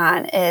me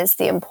on is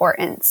the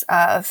importance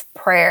of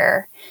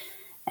prayer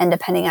and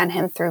depending on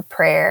him through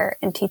prayer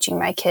and teaching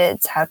my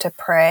kids how to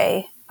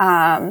pray.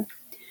 I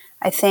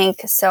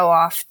think so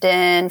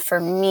often for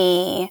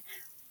me,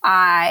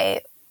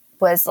 I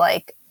was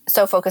like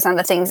so focused on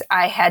the things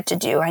I had to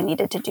do. I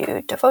needed to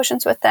do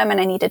devotions with them, and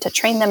I needed to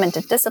train them and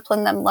to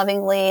discipline them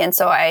lovingly. And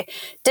so I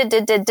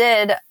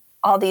did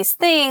all these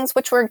things,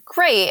 which were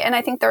great. And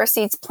I think there were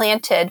seeds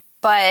planted,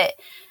 but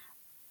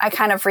I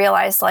kind of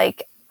realized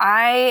like,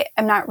 I'm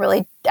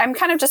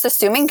kind of just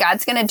assuming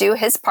God's going to do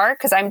his part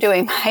because I'm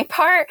doing my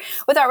part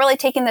without really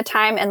taking the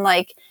time and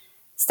like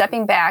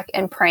stepping back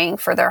and praying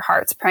for their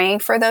hearts, praying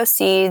for those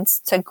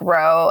seeds to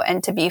grow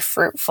and to be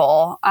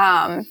fruitful.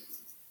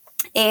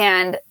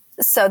 And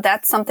so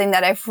that's something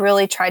that I've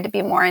really tried to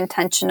be more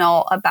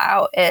intentional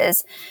about,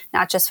 is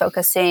not just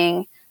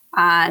focusing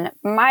on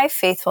my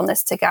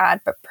faithfulness to God,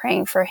 but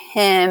praying for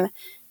him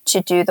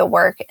to do the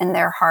work in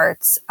their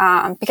hearts.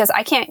 Because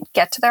I can't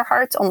get to their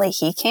hearts, only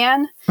he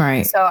can.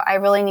 Right. So I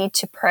really need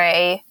to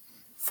pray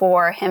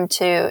for him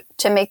to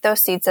make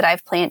those seeds that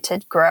I've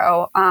planted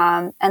grow.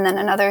 And then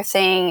another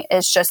thing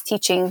is just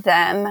teaching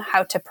them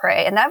how to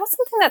pray. And that was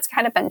something that's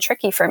kind of been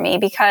tricky for me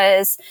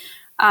because,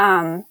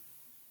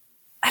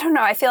 I don't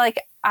know. I feel like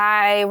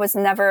I was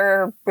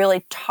never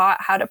really taught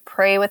how to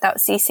pray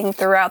without ceasing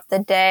throughout the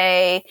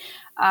day.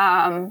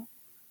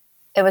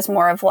 It was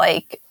more of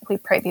like, we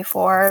pray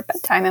before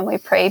bedtime and we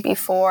pray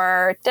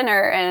before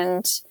dinner.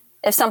 And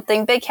if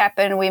something big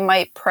happened, we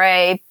might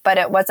pray, but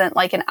it wasn't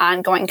like an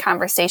ongoing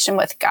conversation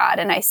with God.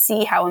 And I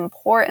see how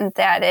important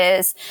that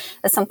is.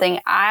 It's something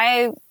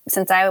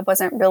since I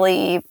wasn't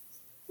really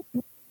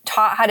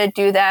taught how to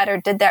do that or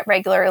did that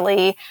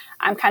regularly,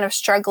 I'm kind of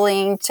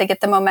struggling to get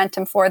the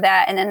momentum for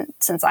that. And then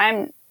since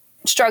I'm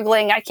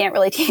struggling, I can't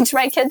really teach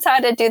my kids how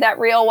to do that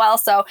real well.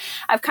 So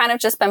I've kind of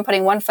just been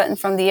putting one foot in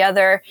front of the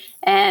other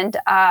and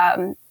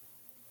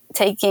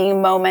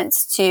taking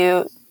moments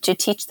to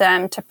teach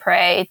them to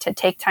pray, to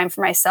take time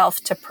for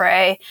myself to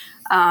pray,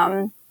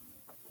 and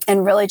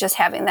really just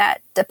having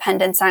that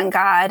dependence on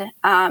God.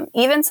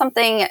 Even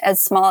something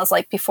as small as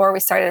like before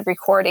we started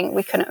recording,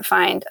 we couldn't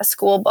find a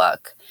school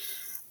book.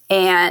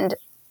 And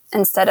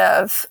instead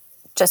of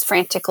just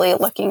frantically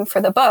looking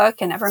for the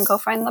book and everyone go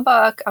find the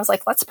book, I was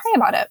like, let's pray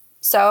about it.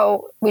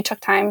 So we took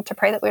time to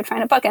pray that we would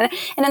find a book. And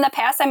in the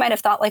past, I might have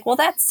thought like, well,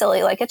 that's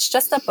silly. Like, it's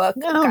just a book.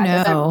 God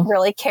doesn't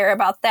really care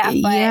about that.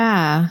 But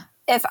yeah.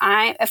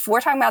 If we're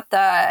talking about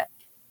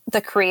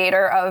the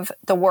creator of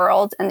the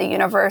world and the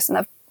universe and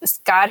the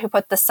God who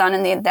put the sun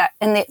in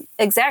the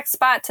exact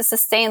spot to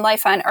sustain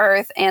life on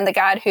earth, and the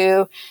God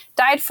who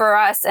died for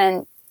us,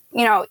 and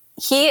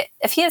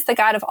if he is the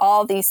God of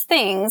all these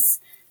things,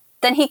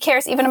 then he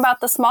cares even about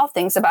the small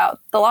things, about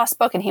the lost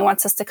book, and he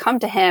wants us to come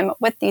to him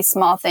with these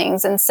small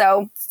things. And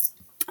so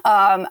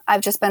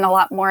I've just been a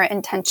lot more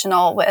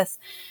intentional with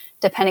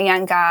depending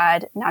on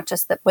God, not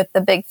just with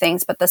the big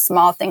things, but the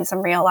small things.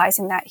 I'm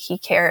realizing that he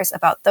cares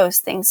about those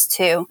things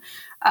too.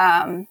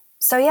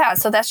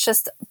 So that's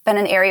just been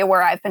an area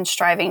where I've been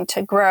striving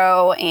to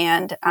grow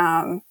and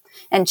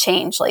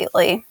change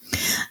lately.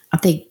 I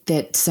think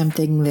that's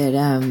something that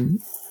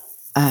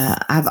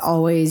I've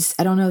always,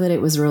 I don't know that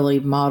it was really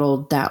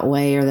modeled that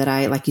way, or that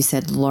I, like you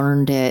said,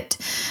 learned it.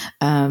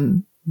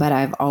 But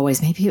I've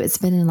always, maybe it's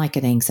been in like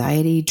an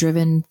anxiety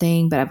driven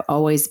thing, but I've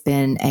always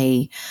been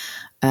a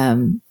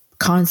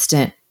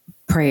constant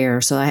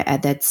prayer. So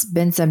that's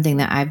been something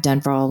that I've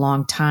done for a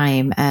long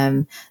time,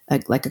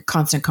 like a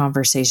constant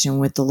conversation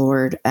with the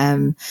Lord.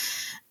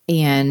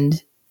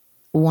 And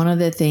one of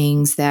the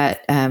things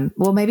that,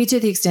 well, maybe to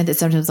the extent that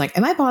sometimes like,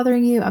 am I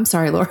bothering you? I'm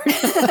sorry, Lord.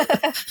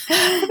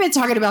 I've been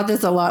talking about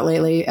this a lot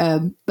lately.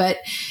 But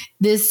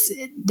there's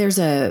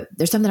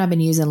something I've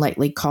been using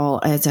lately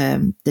called as,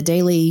 the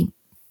daily,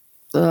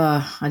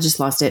 I just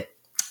lost it.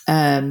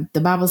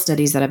 The Bible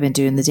studies that I've been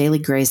doing, the Daily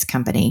Grace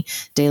Company,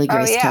 Daily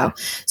Grace Co.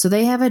 So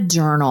they have a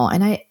journal,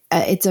 and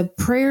it's a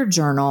prayer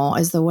journal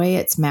is the way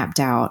it's mapped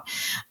out.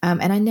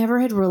 And I never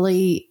had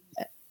really,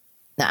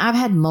 I've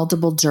had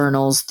multiple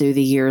journals through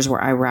the years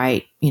where I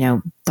write,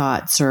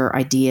 thoughts or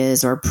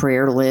ideas or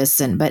prayer lists.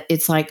 But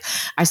it's like,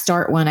 I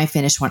start one, I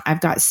finish one.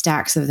 I've got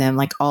stacks of them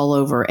like all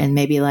over, and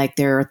maybe like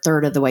they're a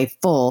third of the way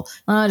full.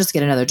 I'll just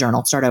get another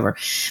journal, start over.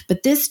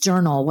 But this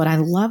journal, what I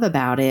love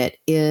about it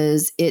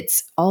is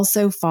it's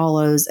also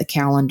follows a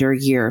calendar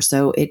year.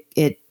 So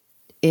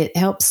it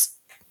helps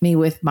me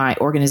with my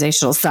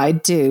organizational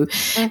side too,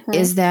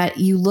 is that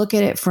you look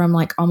at it from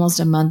like almost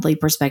a monthly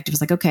perspective.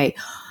 It's like, okay,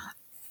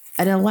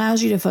 it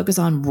allows you to focus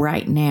on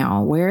right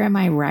now. Where am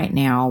I right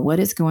now? What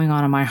is going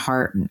on in my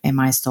heart and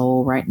my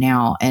soul right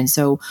now? And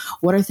so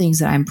what are things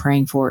that I'm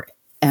praying for,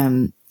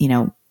 in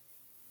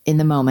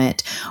the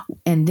moment?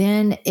 And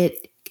then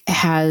it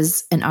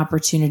has an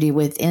opportunity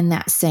within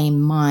that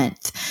same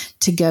month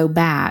to go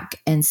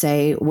back and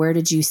say, where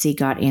did you see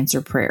God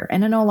answer prayer?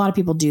 And I know a lot of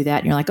people do that.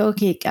 And you're like,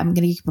 okay, I'm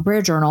going to keep a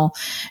prayer journal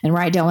and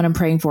write down what I'm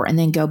praying for, and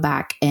then go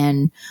back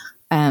and,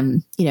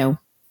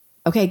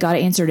 okay, God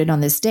answered it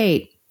on this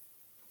date.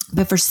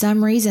 But for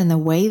some reason, the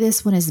way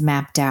this one is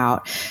mapped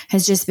out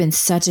has just been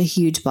such a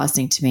huge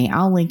blessing to me.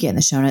 I'll link it in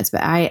the show notes,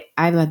 but I'm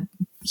a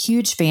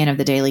huge fan of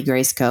the Daily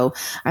Grace Co.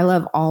 I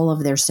love all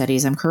of their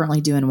studies. I'm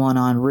currently doing one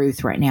on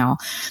Ruth right now,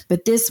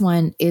 but this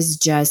one is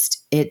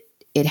just, it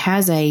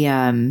has a,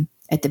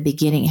 at the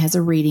beginning, it has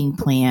a reading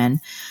plan,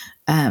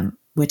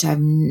 which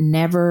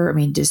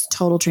just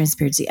total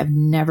transparency. I've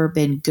never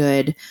been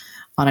good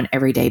on an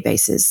everyday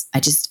basis.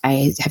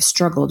 I have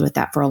struggled with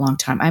that for a long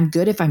time. I'm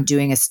good if I'm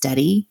doing a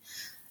study,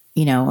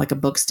 like a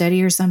book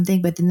study or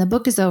something, but then the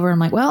book is over. I'm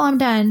like, well, I'm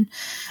done.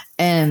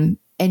 And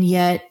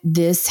yet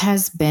this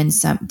has been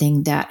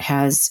something that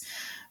has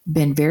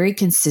been very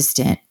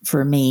consistent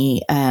for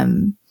me.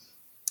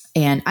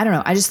 And I don't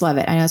know, I just love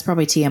it. I know it's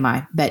probably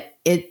TMI, but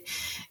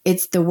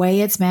it's the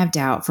way it's mapped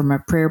out from a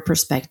prayer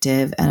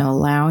perspective and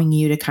allowing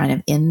you to kind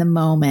of in the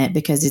moment,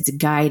 because it's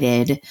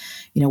guided,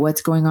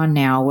 what's going on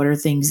now, what are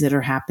things that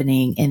are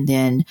happening. And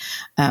then,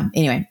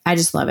 anyway, I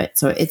just love it.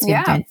 So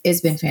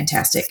it's been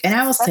fantastic. And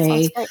I will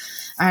say,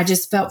 I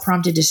just felt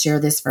prompted to share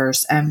this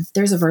verse.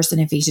 There's a verse in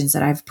Ephesians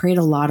that I've prayed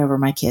a lot over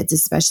my kids,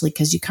 especially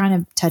because you kind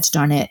of touched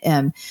on it.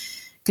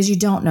 Because you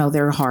don't know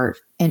their heart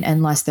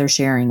unless they're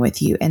sharing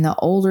with you. And the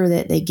older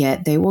that they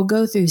get, they will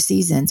go through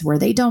seasons where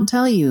they don't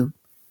tell you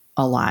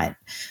a lot,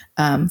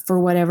 for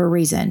whatever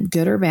reason,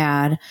 good or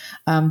bad.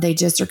 They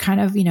just are kind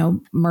of,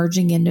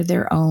 merging into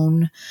their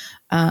own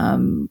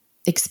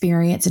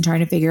experience and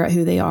trying to figure out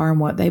who they are and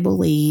what they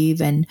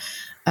believe and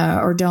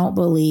or don't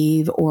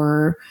believe,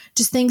 or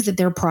just things that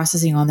they're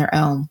processing on their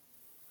own.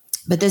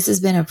 But this has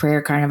been a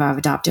prayer kind of I've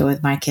adopted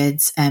with my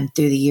kids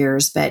through the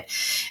years. But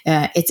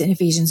it's in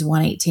Ephesians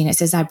 1:18. It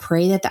says, I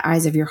pray that the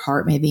eyes of your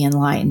heart may be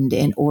enlightened,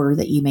 in order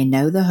that you may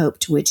know the hope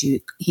to which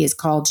he has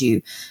called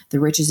you, the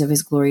riches of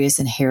his glorious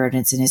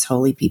inheritance in his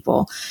holy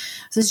people.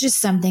 So it's just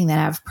something that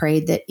I've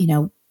prayed that,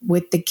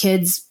 with the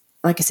kids,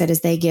 like I said,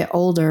 as they get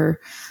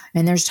older,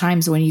 and there's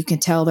times when you can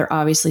tell they're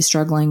obviously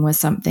struggling with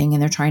something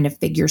and they're trying to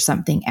figure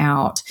something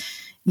out.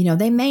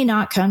 They may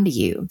not come to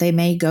you. They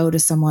may go to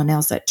someone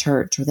else at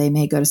church, or they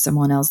may go to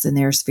someone else in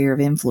their sphere of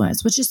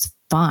influence, which is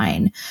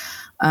fine.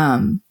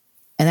 And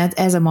that,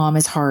 as a mom,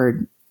 is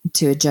hard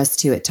to adjust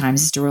to at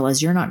times, is to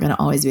realize you're not going to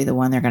always be the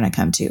one they're going to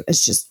come to.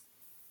 It's just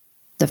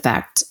the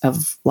fact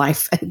of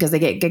life, because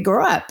they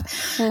grow up.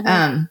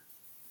 Mm-hmm.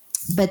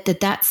 But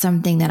that's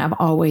something that I've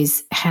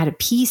always had a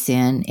peace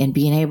in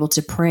being able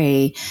to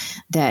pray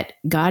that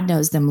God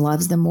knows them,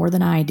 loves them more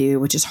than I do,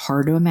 which is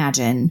hard to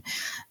imagine.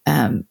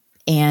 And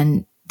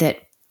that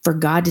for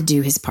God to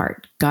do his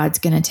part, God's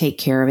going to take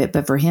care of it,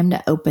 but for him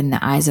to open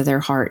the eyes of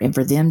their heart and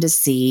for them to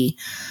see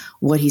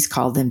what he's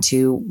called them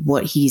to,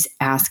 what he's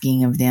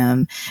asking of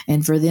them,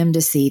 and for them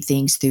to see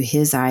things through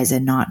his eyes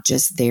and not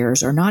just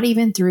theirs, or not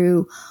even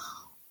through,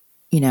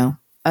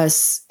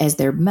 us as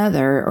their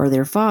mother or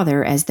their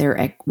father as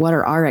what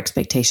are our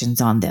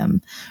expectations on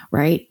them,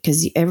 right?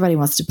 Because everybody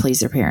wants to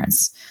please their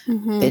parents,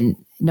 and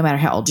no matter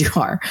how old you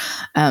are.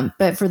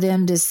 But for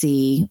them to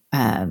see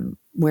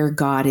where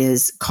God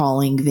is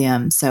calling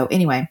them. So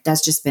anyway,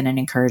 that's just been an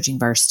encouraging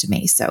verse to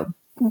me. So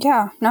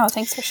yeah, no,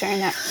 thanks for sharing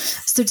that.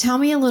 So tell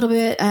me a little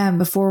bit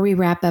before we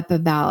wrap up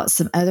about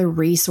some other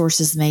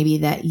resources maybe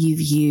that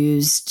you've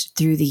used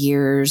through the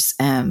years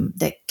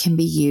that can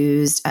be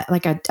used.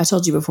 Like I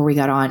told you before we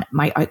got on,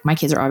 my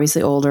kids are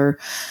obviously older.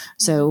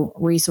 So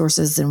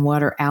resources and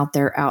what are out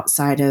there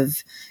outside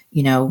of,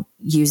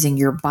 using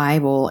your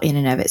Bible in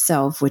and of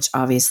itself, which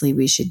obviously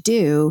we should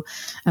do.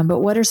 But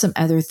what are some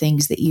other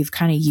things that you've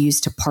kind of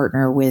used to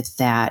partner with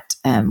that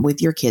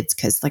with your kids?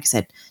 Because like I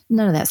said,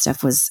 none of that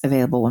stuff was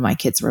available when my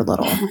kids were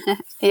little.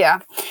 Yeah.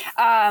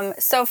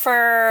 So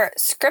for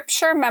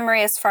scripture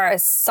memory, as far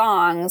as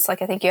songs,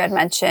 like I think you had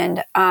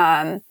mentioned,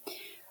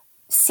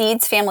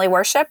 Seeds Family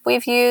Worship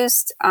we've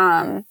used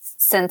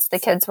since the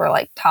kids were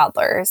like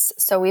toddlers.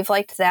 So we've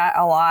liked that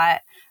a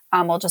lot.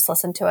 We'll just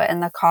listen to it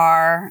in the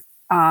car.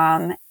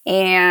 And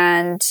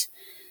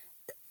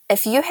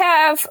if you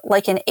have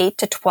like an 8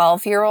 to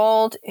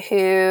 12-year-old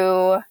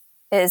who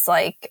is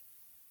like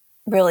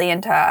really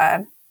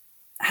into,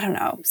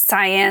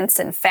 science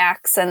and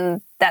facts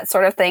and that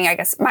sort of thing, I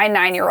guess my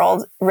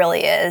 9-year-old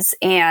really is.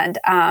 And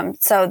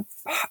so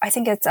I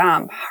think it's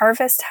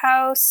Harvest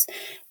House.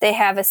 They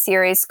have a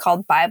series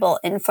called Bible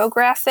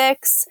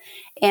Infographics,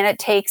 and it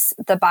takes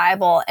the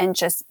Bible and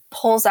just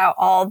pulls out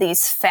all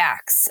these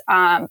facts.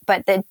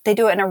 But they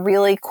do it in a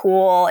really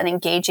cool and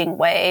engaging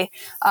way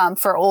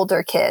for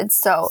older kids.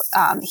 So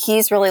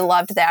he's really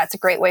loved that. It's a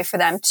great way for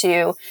them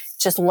to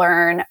just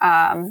learn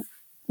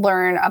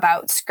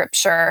about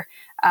scripture.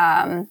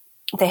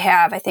 They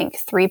have, I think,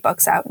 3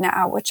 books out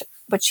now, which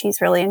he's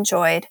really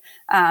enjoyed.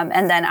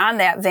 And then on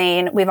that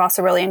vein, we've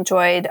also really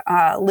enjoyed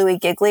Louis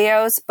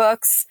Giglio's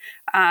books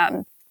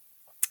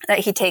that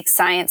he takes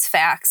science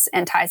facts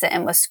and ties it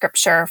in with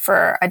scripture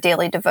for a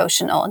daily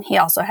devotional. And he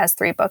also has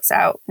 3 books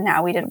out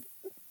now. We did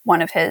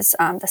one of his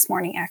this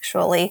morning,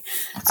 actually.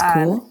 That's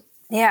cool.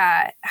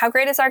 Yeah. How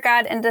Great Is Our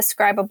God?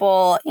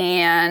 Indescribable.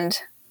 And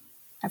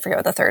I forget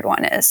what the third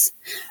one is.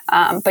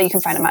 But you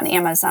can find them on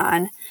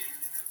Amazon.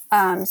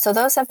 So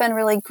those have been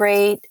really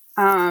great.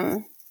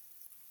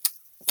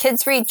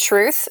 Kids Read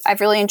Truth.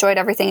 I've really enjoyed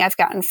everything I've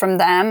gotten from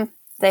them.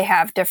 They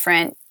have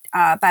different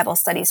Bible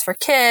studies for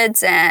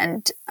kids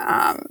and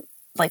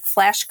like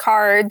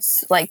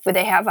flashcards. Like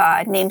they have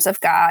a Names of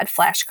God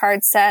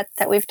flashcard set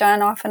that we've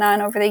done off and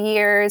on over the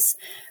years,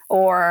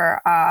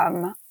 or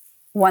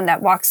one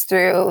that walks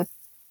through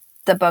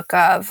the book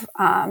of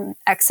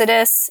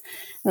Exodus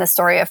and the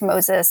story of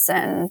Moses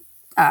and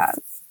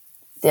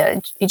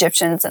the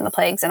Egyptians and the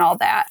plagues and all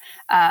that.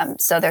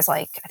 So there's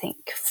like, I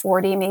think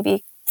 40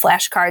 maybe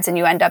flashcards, and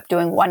you end up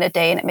doing one a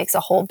day, and it makes a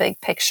whole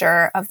big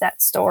picture of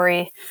that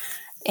story.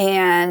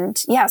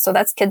 And yeah, so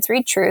that's Kids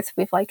Read Truth.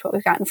 We've liked what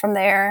we've gotten from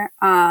there.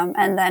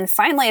 And then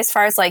finally, as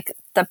far as like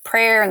the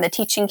prayer and the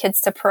teaching kids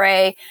to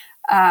pray,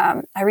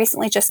 I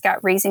recently just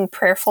got Raising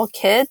Prayerful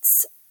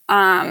Kids.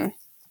 I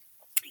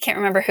can't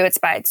remember who it's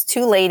by. It's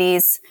 2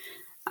 ladies.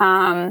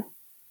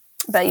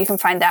 But you can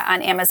find that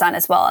on Amazon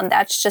as well. And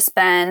that's just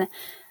been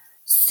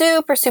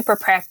super, super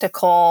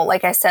practical.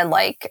 Like I said,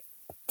 like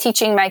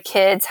teaching my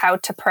kids how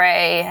to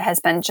pray has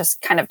been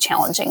just kind of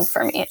challenging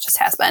for me. It just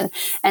has been.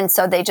 And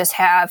so they just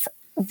have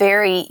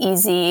very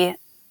easy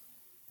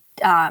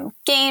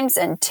games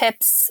and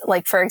tips.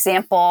 Like, for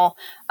example,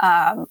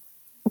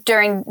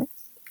 during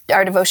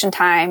our devotion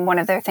time, one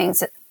of their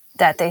things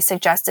that they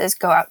suggest is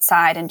go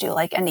outside and do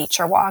like a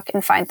nature walk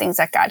and find things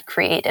that God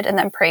created and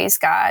then praise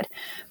God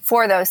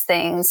for those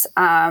things.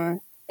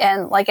 And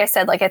like I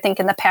said, like I think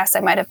in the past I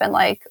might have been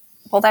like,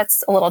 well,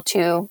 that's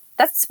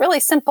really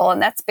simple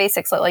and that's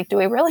basic. So like, do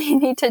we really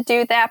need to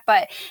do that?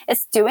 But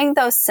it's doing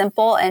those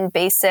simple and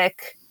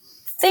basic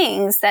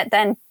things that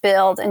then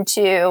build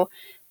into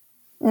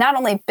not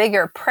only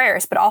bigger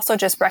prayers, but also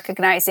just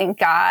recognizing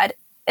God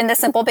in the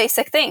simple,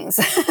 basic things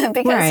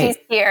because He's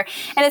here.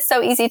 And it's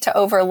so easy to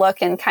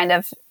overlook and kind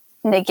of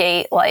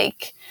negate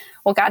like,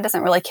 well, God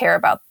doesn't really care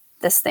about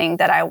this thing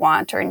that I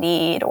want or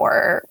need,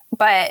 or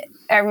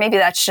maybe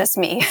that's just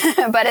me,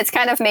 but it's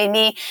kind of made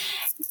me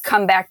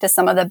come back to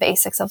some of the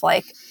basics of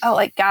like, oh,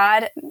 like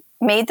God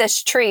made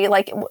this tree,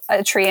 like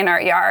a tree in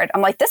our yard.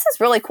 I'm like, this is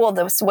really cool.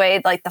 This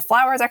way, like the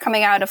flowers are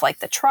coming out of like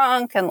the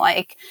trunk, and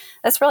like,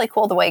 that's really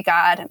cool the way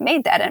God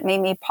made that. It made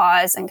me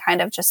pause and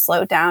kind of just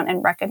slow down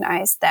and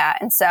recognize that.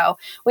 And so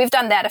we've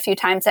done that a few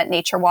times at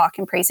Nature Walk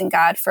and praising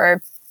God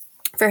for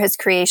His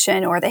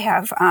creation, or they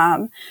have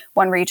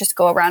one where you just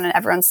go around and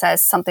everyone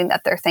says something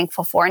that they're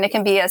thankful for. And it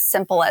can be as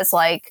simple as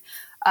like,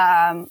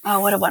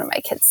 what did one of my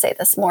kids say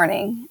this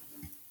morning?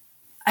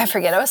 I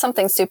forget. It was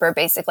something super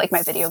basic, like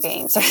my video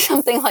games or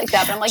something like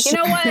that. But I'm like, you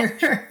know what?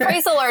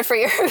 Praise the Lord for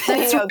your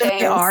video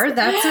games. They are.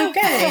 That's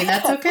okay.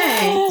 That's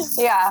okay.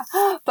 Yeah.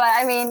 But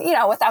I mean,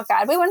 without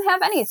God, we wouldn't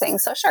have anything.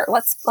 So sure,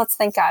 let's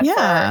thank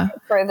God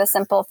for the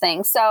simple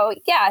things. So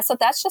yeah, so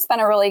that's just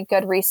been a really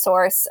good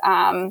resource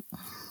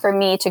for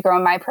me to grow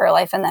in my prayer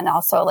life, and then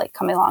also like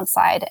coming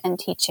alongside and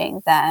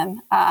teaching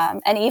them.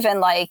 And even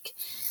like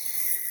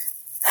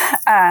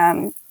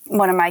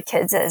one of my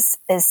kids is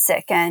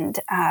sick, and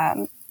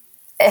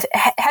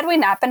had we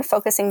not been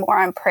focusing more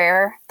on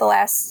prayer the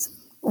last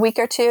week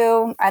or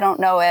two, I don't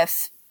know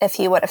if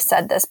he would have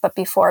said this, but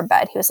before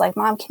bed, he was like,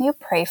 Mom, can you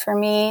pray for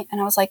me? And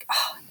I was like,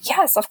 oh,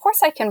 yes, of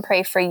course I can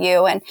pray for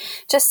you. And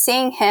just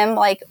seeing him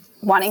like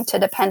wanting to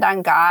depend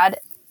on God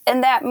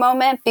in that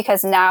moment,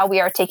 because now we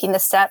are taking the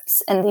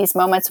steps in these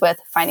moments with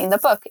finding the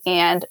book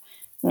and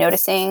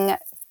noticing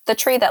the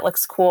tree that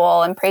looks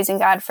cool and praising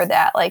God for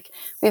that. Like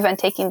we've been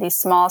taking these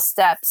small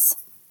steps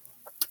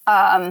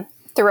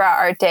throughout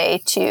our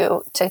day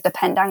to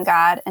depend on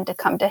God and to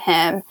come to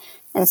him.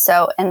 And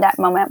so in that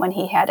moment when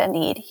he had a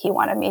need, he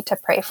wanted me to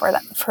pray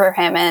for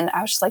him. And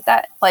I was just like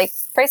that, like,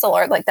 praise the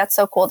Lord. Like, that's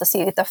so cool to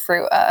see the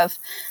fruit of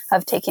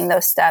taking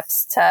those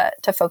steps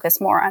to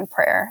focus more on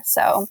prayer.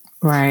 So,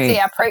 right. So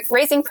yeah,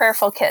 Raising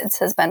Prayerful Kids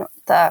has been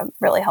the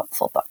really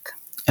helpful book.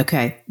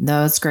 Okay.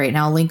 No, that's great. And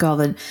I'll link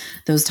all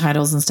those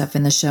titles and stuff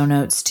in the show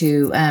notes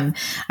too.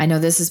 I know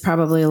this is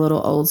probably a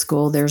little old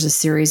school. There's a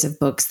series of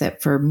books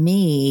that for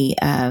me,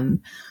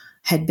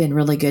 had been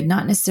really good,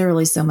 not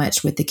necessarily so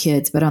much with the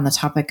kids, but on the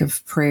topic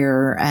of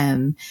prayer,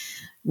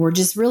 were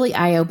just really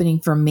eye-opening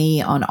for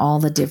me on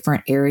all the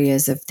different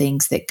areas of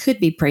things that could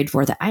be prayed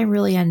for that I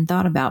really hadn't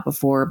thought about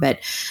before. But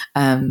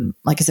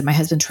like I said, my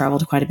husband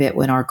traveled quite a bit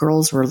when our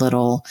girls were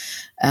little,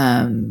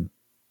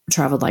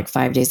 traveled like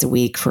 5 days a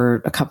week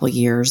for a couple of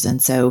years.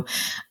 And so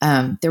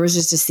there was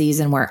just a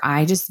season where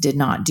I just did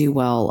not do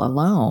well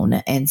alone.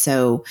 And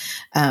so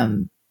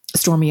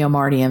Stormy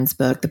Omartian's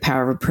book, The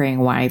Power of a Praying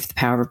Wife, The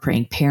Power of a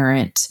Praying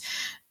Parent,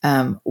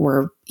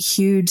 were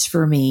huge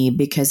for me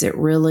because it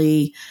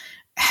really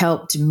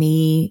helped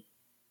me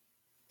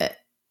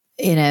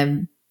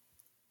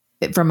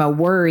from a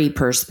worry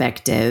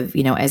perspective,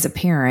 as a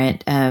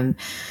parent,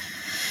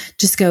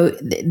 just go,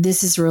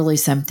 this is really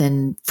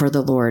something for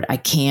the Lord. I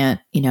can't,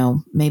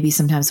 maybe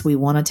sometimes we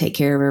want to take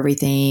care of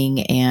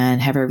everything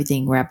and have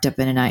everything wrapped up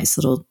in a nice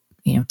little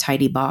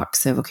tidy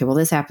box of, okay, well,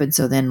 this happened,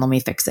 so then let me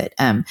fix it.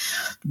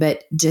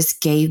 But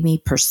just gave me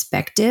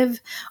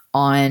perspective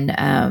on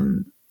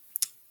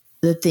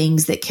the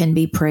things that can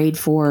be prayed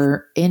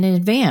for in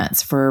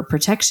advance for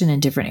protection in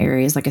different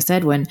areas. Like I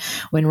said, when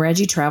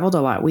Reggie traveled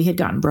a lot, we had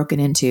gotten broken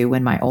into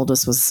when my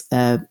oldest was,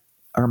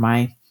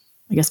 my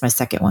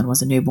second one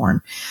was a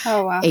newborn.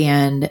 Oh, wow.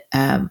 And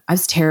I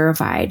was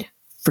terrified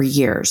for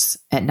years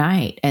at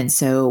night. And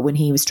so when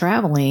he was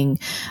traveling,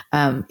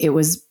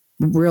 it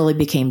really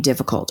became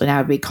difficult. And I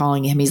would be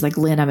calling him. He's like,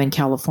 Lynn, I'm in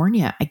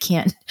California. I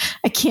can't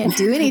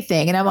do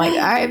anything. And I'm like,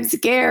 I'm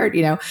scared,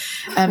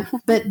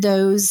 but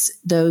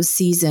those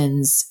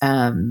seasons,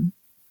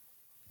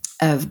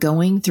 of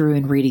going through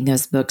and reading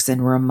those books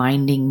and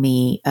reminding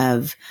me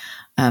of,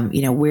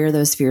 where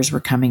those fears were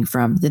coming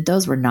from, that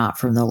those were not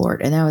from the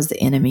Lord. And that was the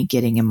enemy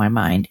getting in my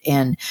mind.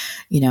 And,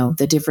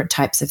 the different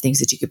types of things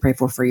that you could pray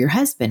for your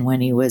husband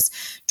when he was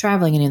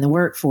traveling and in the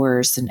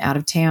workforce and out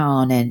of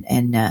town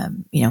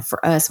and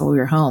for us while we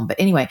were home. But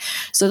anyway,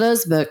 so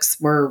those books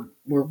were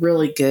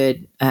really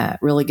good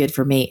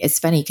for me. It's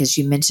funny because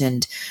you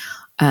mentioned,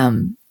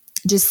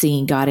 just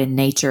seeing God in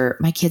nature.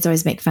 My kids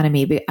always make fun of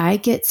me, but I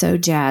get so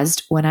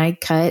jazzed when I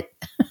cut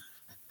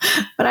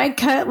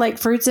like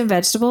fruits and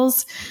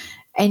vegetables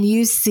and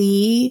you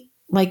see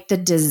like the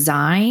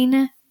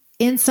design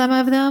in some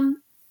of them.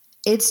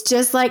 It's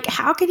just like,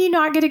 how can you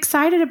not get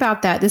excited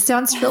about that? This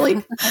sounds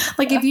really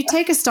like if you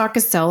take a stalk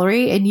of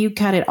celery and you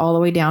cut it all the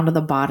way down to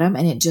the bottom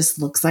and it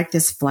just looks like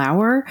this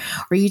flower,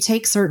 or you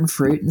take certain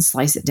fruit and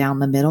slice it down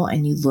the middle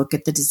and you look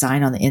at the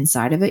design on the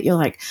inside of it, you're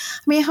like,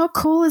 how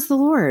cool is the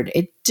Lord?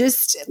 It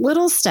just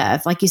little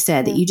stuff, like you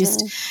said, that you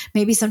just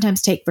maybe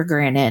sometimes take for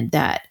granted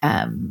that,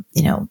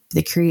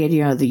 the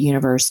creator of the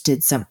universe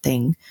did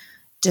something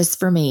just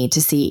for me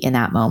to see in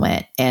that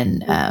moment.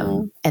 And,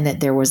 and that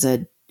there was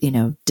a,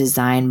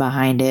 design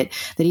behind it,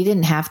 that he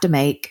didn't have to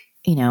make,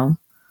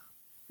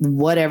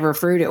 whatever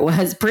fruit it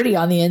was pretty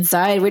on the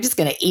inside. We're just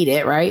going to eat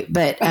it. Right.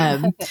 But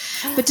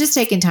just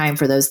taking time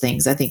for those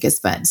things, I think is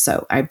fun.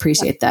 So I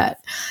appreciate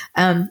that.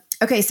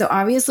 Okay. So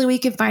obviously we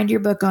can find your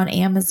book on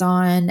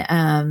Amazon.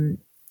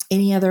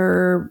 Any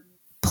other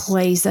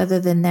place other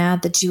than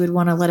that you would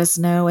want to let us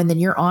know? And then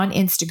you're on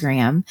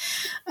Instagram.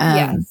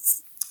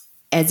 Yes.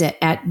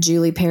 At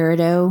Julie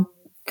Peridot.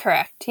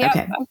 Correct. Yep.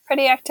 Okay. I'm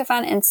pretty active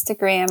on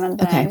Instagram. And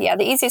then,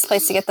 the easiest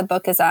place to get the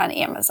book is on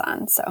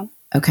Amazon. So,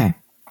 okay.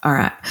 All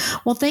right.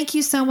 Well, thank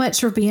you so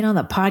much for being on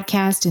the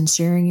podcast and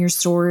sharing your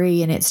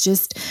story. And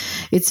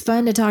it's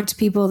fun to talk to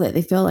people that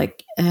they feel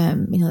like,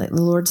 that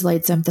the Lord's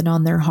laid something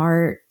on their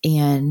heart,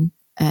 and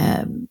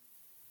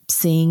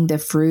seeing the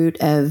fruit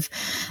of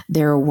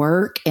their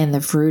work and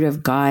the fruit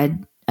of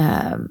God,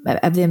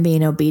 of them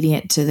being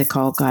obedient to the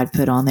call God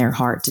put on their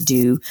heart to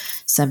do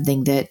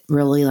something that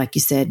really, like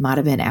you said, might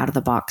have been out of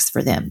the box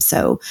for them.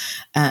 So,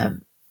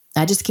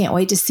 I just can't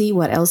wait to see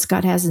what else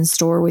God has in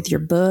store with your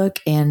book.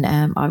 And,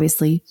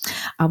 obviously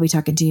I'll be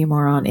talking to you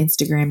more on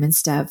Instagram and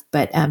stuff,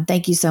 but,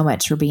 thank you so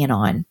much for being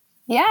on.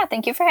 Yeah.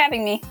 Thank you for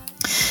having me.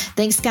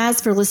 Thanks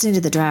guys for listening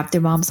to the Drive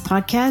Through Moms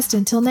podcast.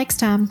 Until next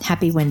time,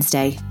 happy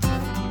Wednesday.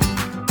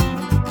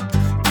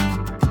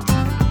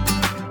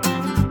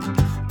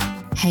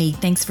 Hey,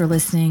 thanks for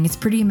listening. It's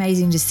pretty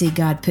amazing to see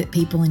God put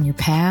people in your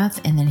path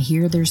and then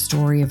hear their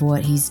story of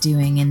what he's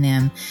doing in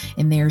them,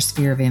 in their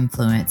sphere of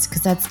influence,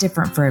 because that's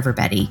different for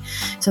everybody.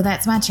 So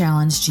that's my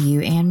challenge to you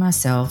and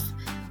myself.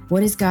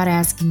 What is God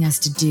asking us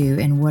to do,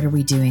 and what are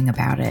we doing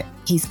about it?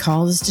 He's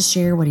called us to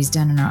share what he's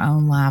done in our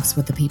own lives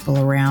with the people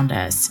around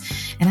us.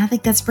 And I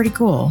think that's pretty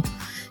cool.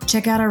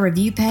 Check out our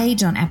review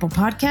page on Apple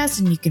Podcasts,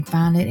 and you can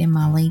find it in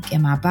my link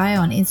in my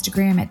bio on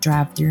Instagram at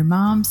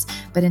DriveThruMoms.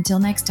 But until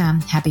next time,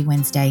 happy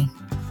Wednesday.